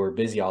is why we're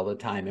busy all the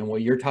time. And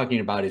what you're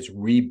talking about is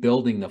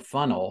rebuilding the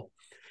funnel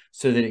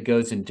so that it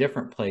goes in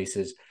different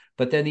places.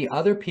 But then the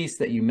other piece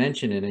that you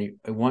mentioned, and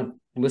I want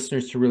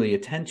listeners to really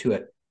attend to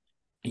it,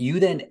 you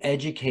then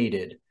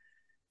educated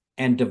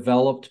and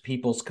developed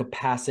people's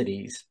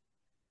capacities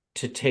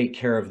to take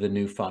care of the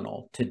new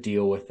funnel, to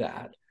deal with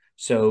that.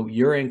 So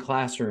you're in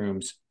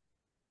classrooms,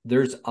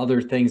 there's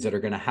other things that are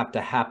going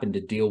to happen to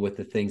deal with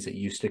the things that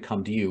used to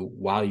come to you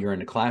while you're in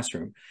the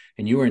classroom.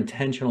 And you were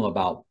intentional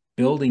about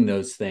building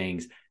those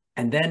things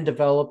and then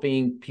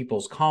developing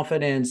people's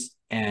confidence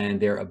and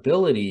their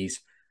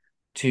abilities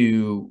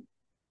to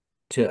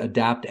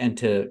adapt and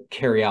to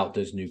carry out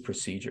those new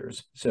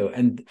procedures. So,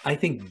 and I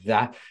think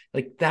that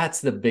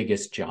that's the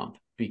biggest jump,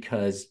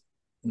 because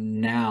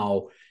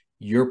now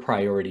you're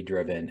priority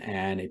driven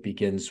and it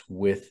begins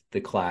with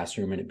the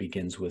classroom and it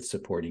begins with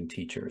supporting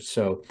teachers.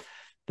 So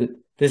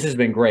this has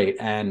been great.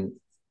 And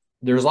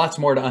there's lots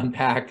more to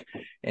unpack,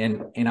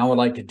 and I would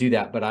like to do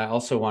that, but I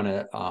also want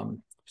to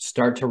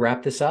start to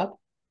wrap this up.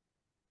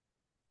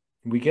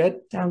 We good?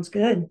 Sounds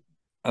good.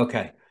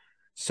 Okay.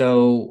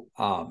 So,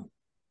 I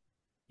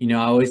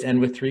always end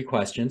with 3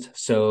 questions.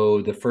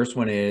 So the first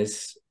one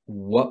is,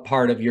 what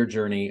part of your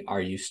journey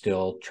are you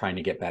still trying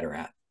to get better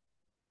at?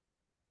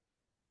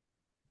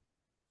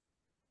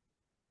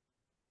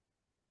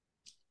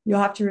 You'll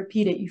have to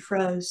repeat it. You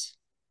froze.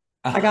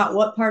 I got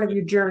what part of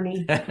your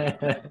journey?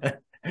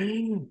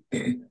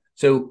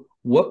 So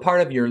what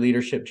part of your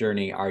leadership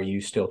journey are you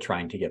still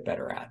trying to get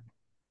better at?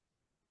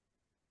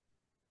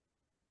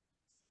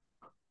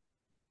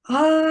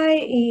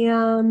 I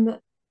am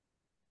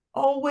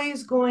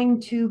always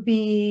going to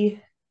be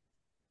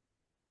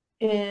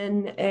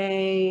in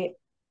a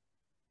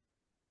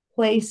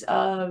place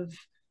of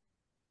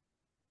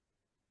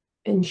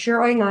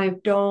ensuring I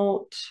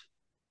don't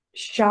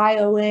shy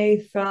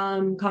away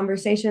from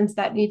conversations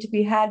that need to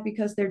be had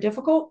because they're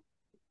difficult,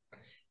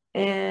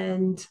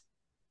 and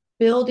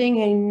building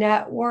a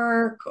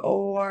network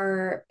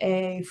or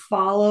a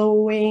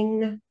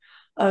following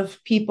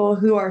of people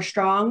who are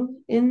strong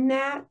in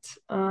that.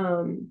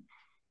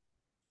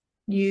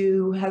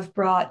 You have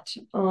brought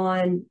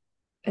on,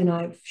 and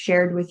I've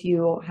shared with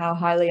you how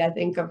highly I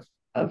think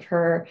of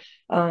her,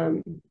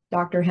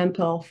 Dr.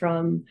 Hemphill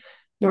from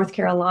North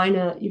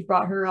Carolina. You've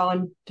brought her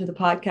on to the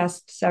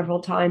podcast several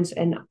times,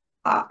 and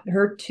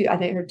her two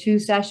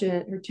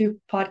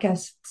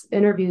podcast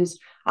interviews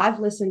I've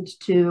listened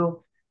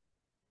to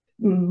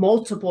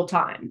multiple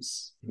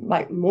times,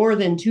 like more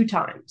than 2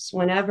 times.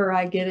 Whenever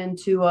I get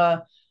into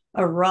a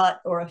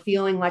rut or a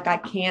feeling like I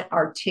can't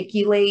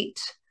articulate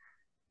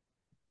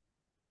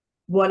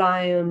what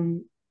I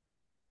am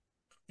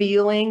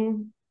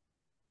feeling,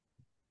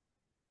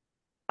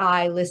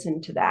 I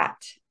listen to that.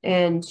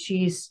 And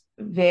she's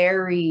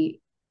very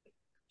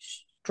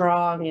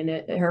strong in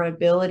it, her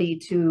ability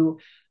to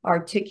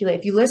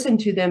articulate. If you listen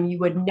to them, you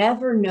would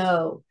never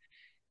know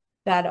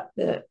that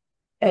the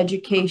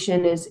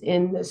education is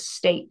in the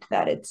state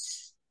that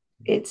it's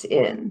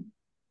in,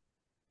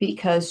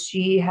 because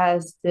she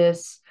has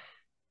this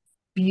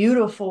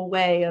beautiful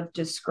way of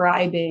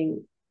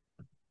describing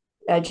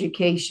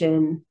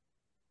education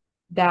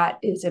that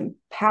is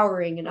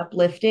empowering and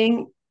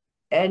uplifting.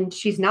 And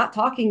she's not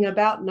talking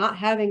about not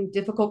having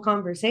difficult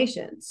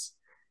conversations.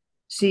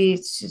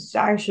 She's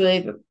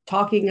actually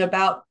talking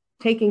about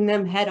taking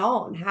them head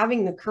on,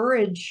 having the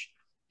courage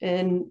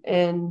and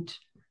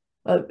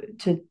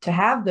to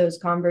have those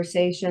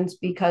conversations,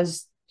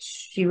 because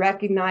she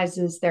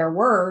recognizes their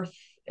worth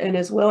and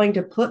is willing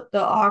to put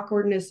the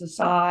awkwardness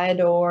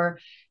aside, or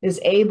is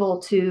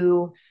able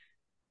to.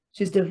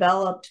 She's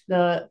developed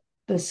the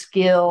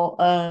skill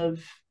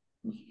of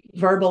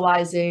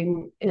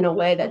verbalizing in a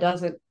way that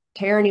doesn't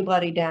tear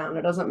anybody down.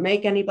 It doesn't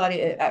make anybody,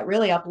 it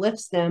really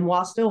uplifts them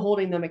while still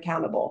holding them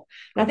accountable.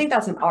 And I think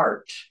that's an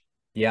art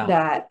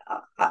that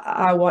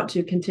I want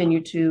to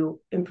continue to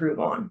improve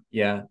on.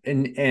 Yeah.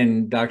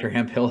 And Dr.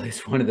 Hemphill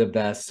is one of the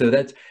best. So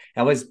that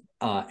was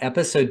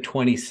episode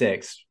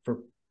 26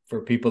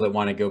 for people that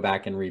want to go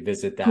back and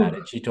revisit that.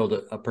 And she told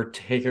a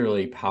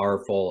particularly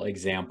powerful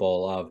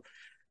example of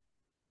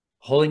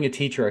holding a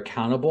teacher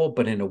accountable,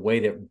 but in a way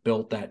that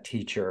built that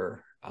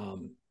teacher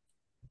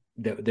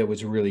that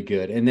was really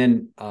good. And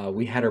then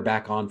we had her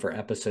back on for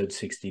episode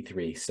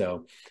 63.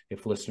 So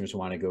if listeners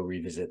want to go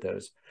revisit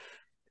those.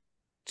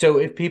 So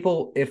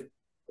if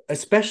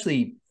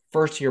especially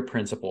first year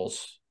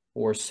principals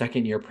or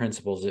second year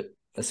principals,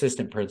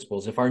 assistant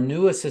principals, if our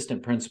new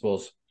assistant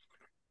principals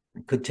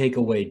could take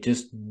away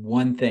just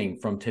one thing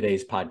from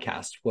today's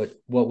podcast, what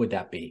would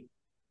that be?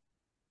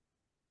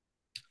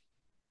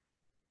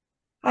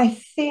 I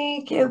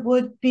think it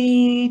would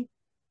be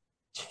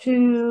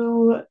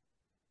to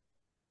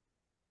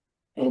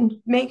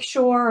make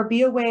sure or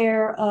be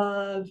aware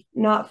of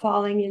not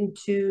falling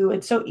into,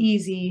 it's so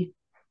easy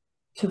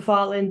to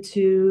fall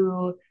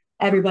into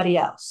everybody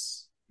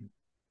else.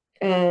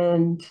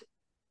 And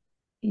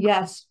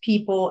yes,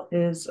 people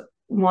is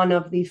one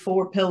of the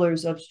 4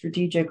 pillars of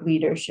strategic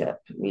leadership.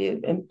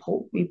 We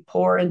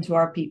pour into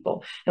our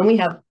people, and we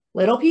have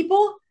little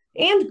people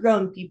and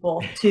grown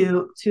people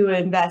to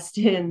invest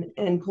in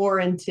and pour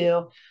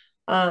into.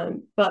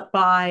 But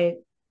by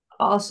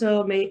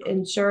also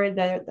ensuring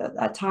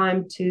that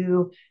time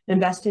to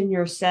invest in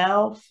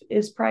yourself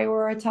is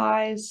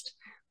prioritized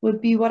would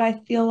be what I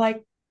feel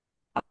like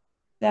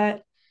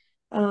that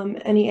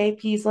any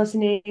APs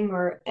listening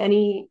or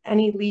any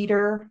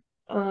leader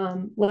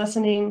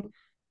listening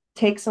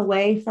takes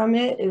away from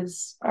it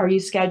is, are you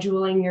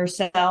scheduling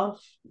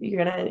yourself?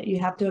 You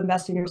have to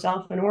invest in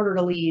yourself in order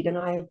to lead. And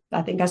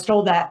I think I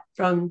stole that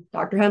from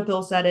Dr.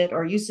 Hemphill said it,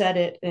 or you said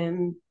it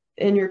in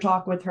your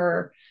talk with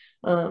her.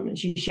 And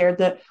she shared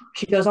that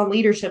she goes on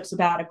leadership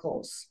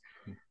sabbaticals.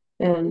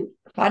 And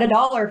if I had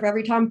 $1 for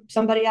every time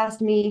somebody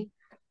asked me,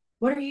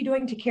 what are you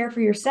doing to care for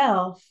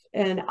yourself?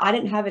 And I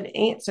didn't have an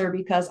answer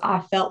because I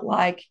felt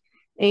like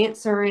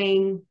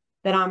answering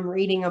that I'm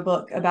reading a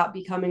book about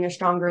becoming a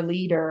stronger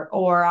leader,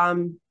 or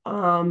I'm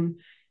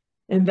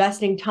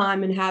investing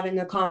time in having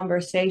a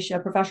conversation,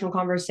 a professional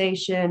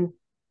conversation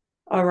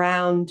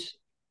around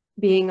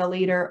being a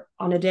leader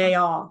on a day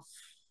off,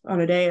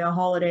 a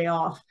holiday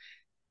off.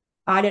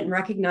 I didn't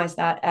recognize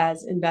that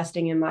as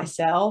investing in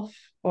myself,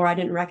 or I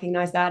didn't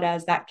recognize that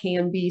as that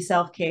can be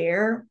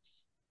self-care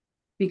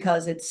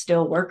because it's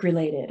still work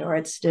related, or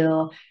it's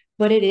still,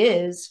 but it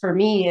is for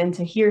me. And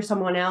to hear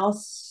someone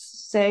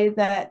else say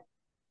that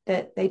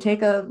they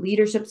take a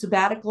leadership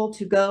sabbatical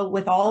to go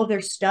with all of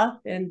their stuff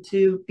and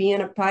to be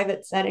in a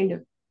private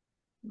setting,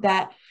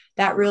 that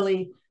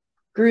really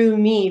grew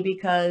me,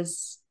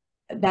 because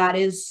that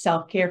is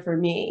self-care for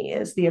me,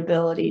 is the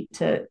ability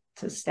to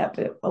step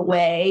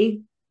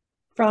away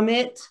from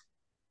it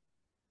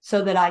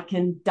so that I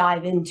can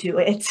dive into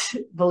it,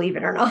 believe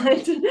it or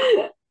not.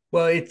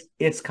 Well,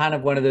 it's kind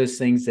of one of those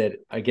things that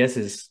I guess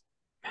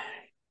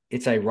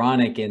it's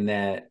ironic in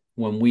that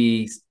when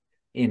we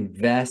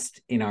invest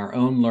in our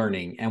own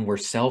learning and we're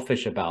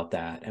selfish about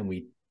that and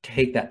we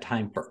take that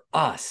time for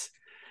us,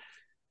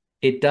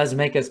 it does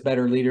make us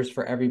better leaders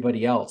for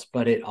everybody else,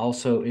 but it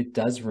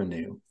does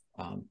renew,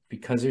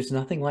 because there's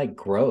nothing like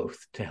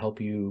growth to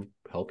help you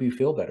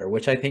feel better,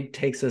 which I think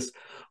takes us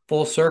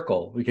full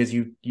circle, because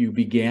you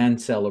began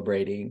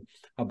celebrating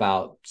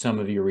about some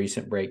of your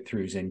recent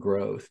breakthroughs in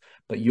growth,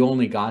 but you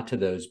only got to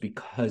those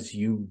because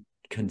you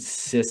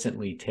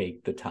consistently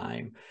take the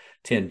time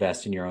to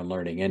invest in your own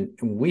learning. And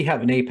we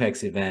have an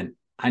Apex event.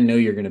 I know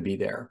you're going to be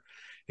there.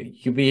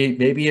 You'll be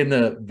maybe in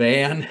the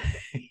van.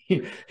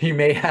 You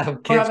may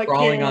have kids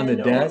crawling on the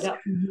desk,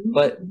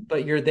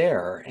 but you're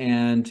there,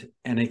 and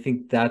I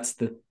think that's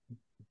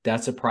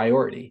a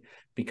priority,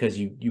 because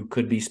you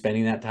could be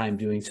spending that time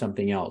doing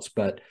something else,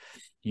 but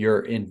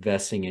you're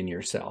investing in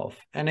yourself.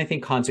 And I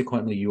think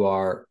consequently you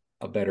are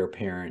a better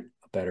parent,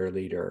 a better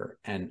leader,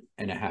 and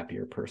a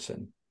happier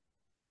person.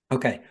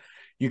 Okay.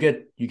 You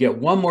get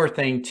one more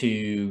thing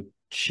to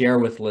share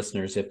with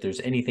listeners if there's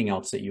anything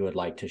else that you would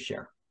like to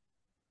share.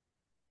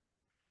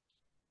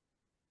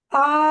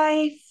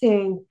 I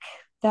think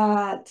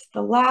that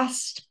the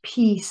last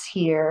piece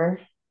here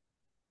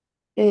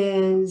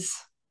is,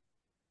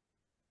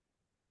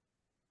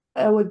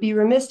 I would be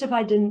remiss if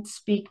I didn't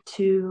speak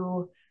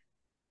to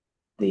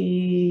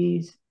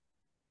the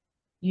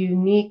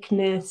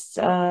uniqueness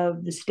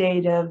of the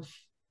state of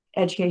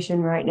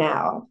education right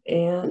now.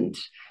 And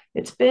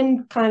it's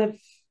been kind of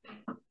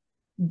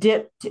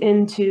dipped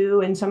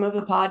into in some of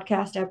the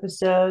podcast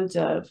episodes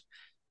of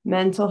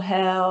mental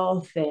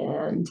health,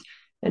 and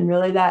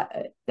really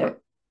that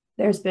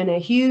there's been a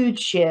huge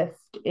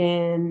shift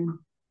in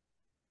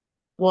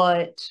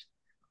what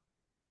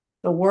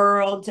the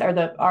world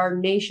or our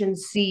nation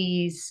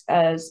sees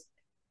as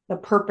the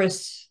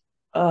purpose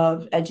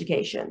of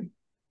education,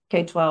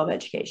 K-12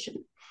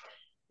 education,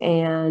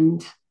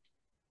 and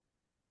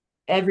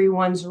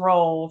everyone's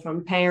role,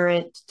 from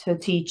parent to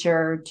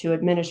teacher to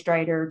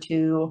administrator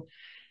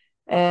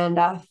and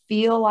I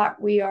feel like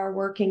we are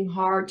working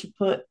hard to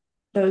put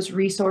those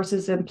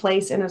resources in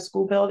place in a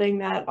school building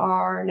that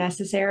are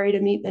necessary to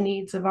meet the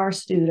needs of our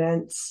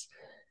students.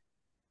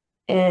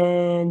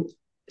 And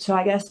so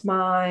I guess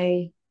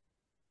my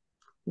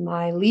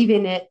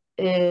leaving it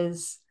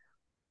is,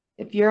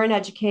 if you're in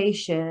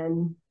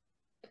education,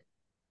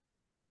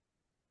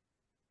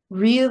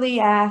 really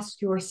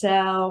ask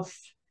yourself,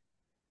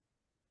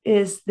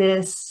 is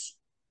this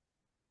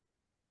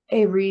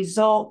a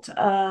result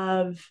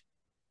of,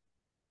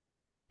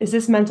 is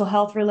this mental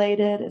health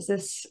related? Is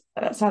this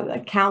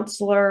a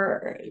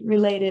counselor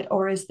related,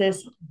 or is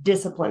this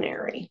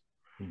disciplinary?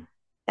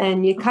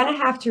 And you kind of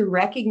have to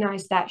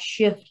recognize that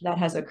shift that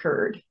has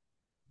occurred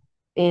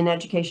in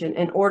education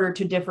in order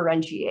to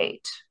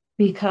differentiate,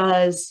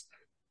 because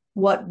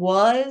what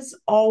was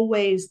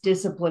always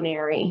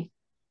disciplinary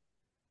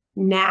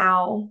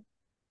now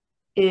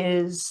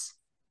is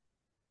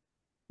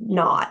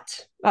not,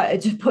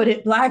 to put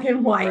it black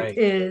and white, right.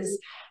 Is,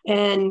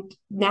 and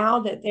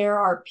now that there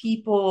are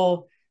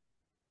people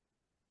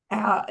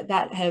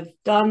that have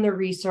done the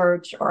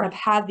research or have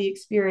had the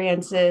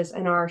experiences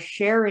and are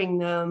sharing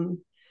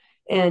them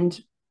and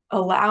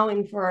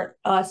allowing for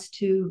us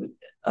to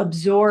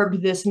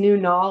absorb this new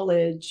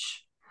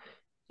knowledge,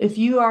 if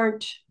you are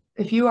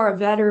a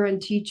veteran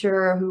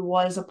teacher who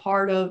was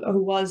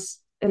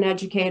an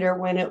educator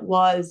when it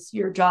was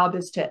your job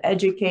is to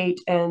educate,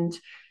 and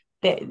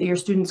that your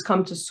students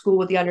come to school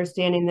with the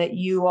understanding that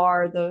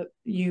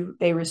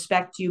they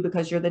respect you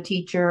because you're the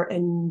teacher,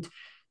 and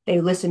they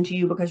listen to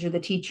you because you're the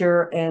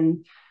teacher,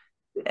 and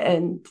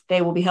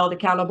they will be held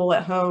accountable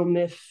at home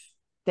if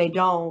they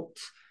don't.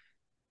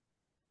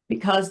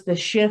 Because the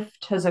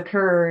shift has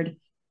occurred,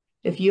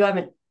 if you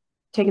haven't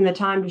taken the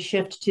time to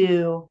shift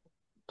to,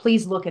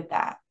 please look at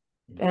that.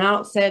 And I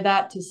don't say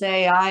that to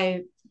say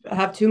I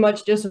have too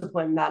much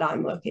discipline that I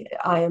am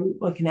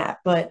looking at,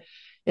 but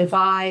if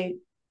I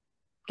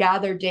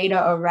gather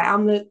data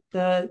around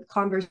the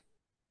conversation,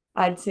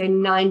 I'd say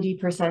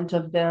 90%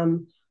 of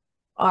them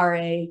are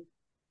a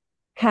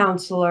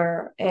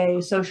counselor,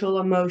 a social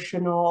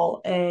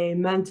emotional, a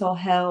mental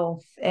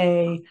health,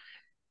 a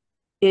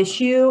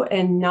issue,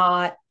 and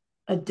not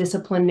a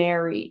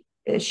disciplinary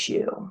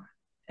issue.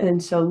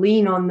 And so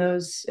lean on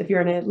those. If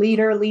you're a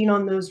leader, lean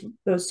on those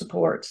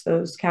supports,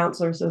 those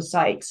counselors, those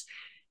psychs.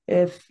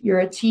 If you're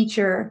a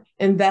teacher,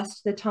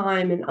 invest the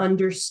time in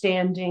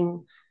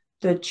understanding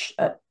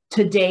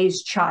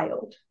today's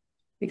child,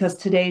 because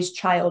today's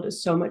child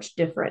is so much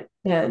different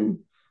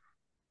than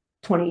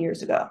 20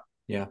 years ago.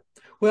 Yeah.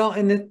 Well,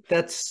 and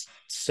that's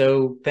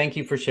so, thank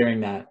you for sharing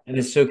that. And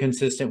it's so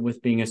consistent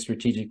with being a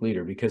strategic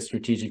leader, because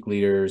strategic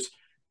leaders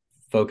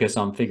focus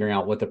on figuring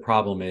out what the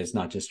problem is,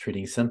 not just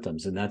treating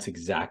symptoms. And that's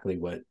exactly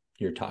what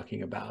you're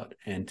talking about.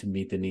 And to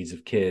meet the needs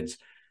of kids,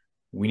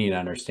 we need to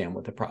understand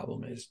what the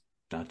problem is,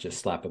 not just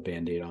slap a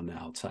Band-Aid on the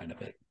outside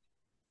of it.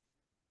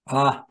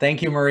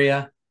 Thank you,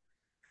 Maria.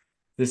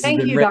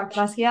 Thank you,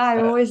 Dr. Buskey. I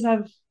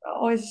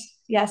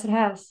yes, it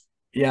has.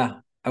 Yeah.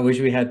 I wish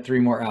we had 3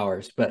 more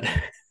hours, but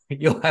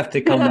you'll have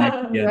to come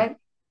back again. Right?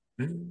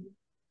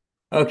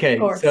 Okay. Of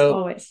course, so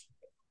always.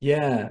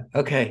 Yeah.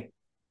 Okay.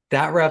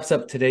 That wraps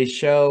up today's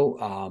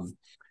show.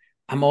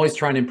 I'm always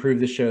trying to improve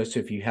the show. So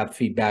if you have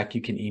feedback,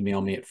 you can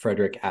email me at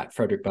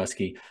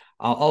Frederick@FrederickBuskey.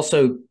 I'll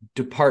also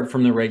depart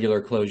from the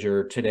regular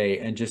closure today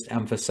and just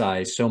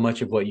emphasize so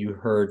much of what you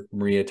heard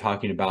Maria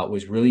talking about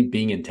was really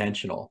being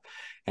intentional.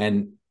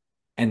 And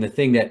the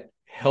thing that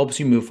helps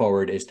you move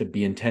forward is to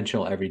be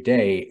intentional every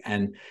day.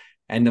 And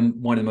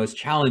one of the most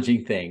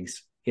challenging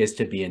things is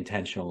to be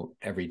intentional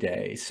every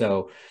day.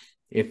 So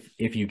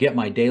if you get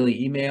my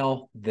daily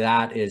email,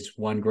 that is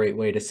one great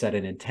way to set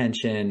an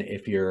intention.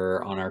 If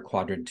you're on our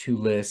Quadrant 2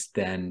 list,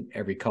 then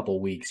every couple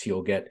of weeks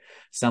you'll get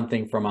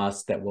something from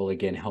us that will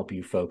again help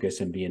you focus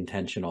and be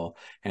intentional.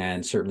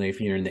 And certainly if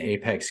you're in the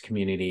Apex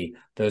community,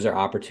 those are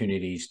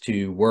opportunities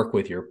to work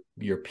with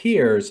your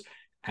peers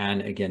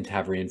and again to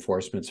have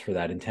reinforcements for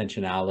that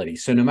intentionality.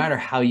 So no matter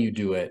how you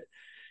do it,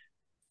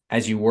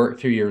 as you work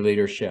through your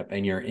leadership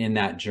and you're in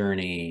that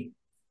journey,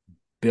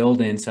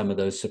 build in some of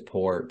those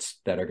supports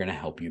that are going to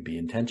help you be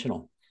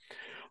intentional.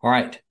 All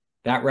right.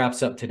 That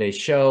wraps up today's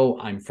show.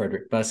 I'm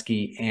Frederick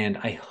Buskey, and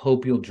I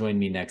hope you'll join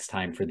me next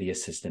time for the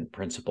Assistant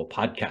Principal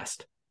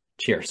Podcast.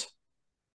 Cheers.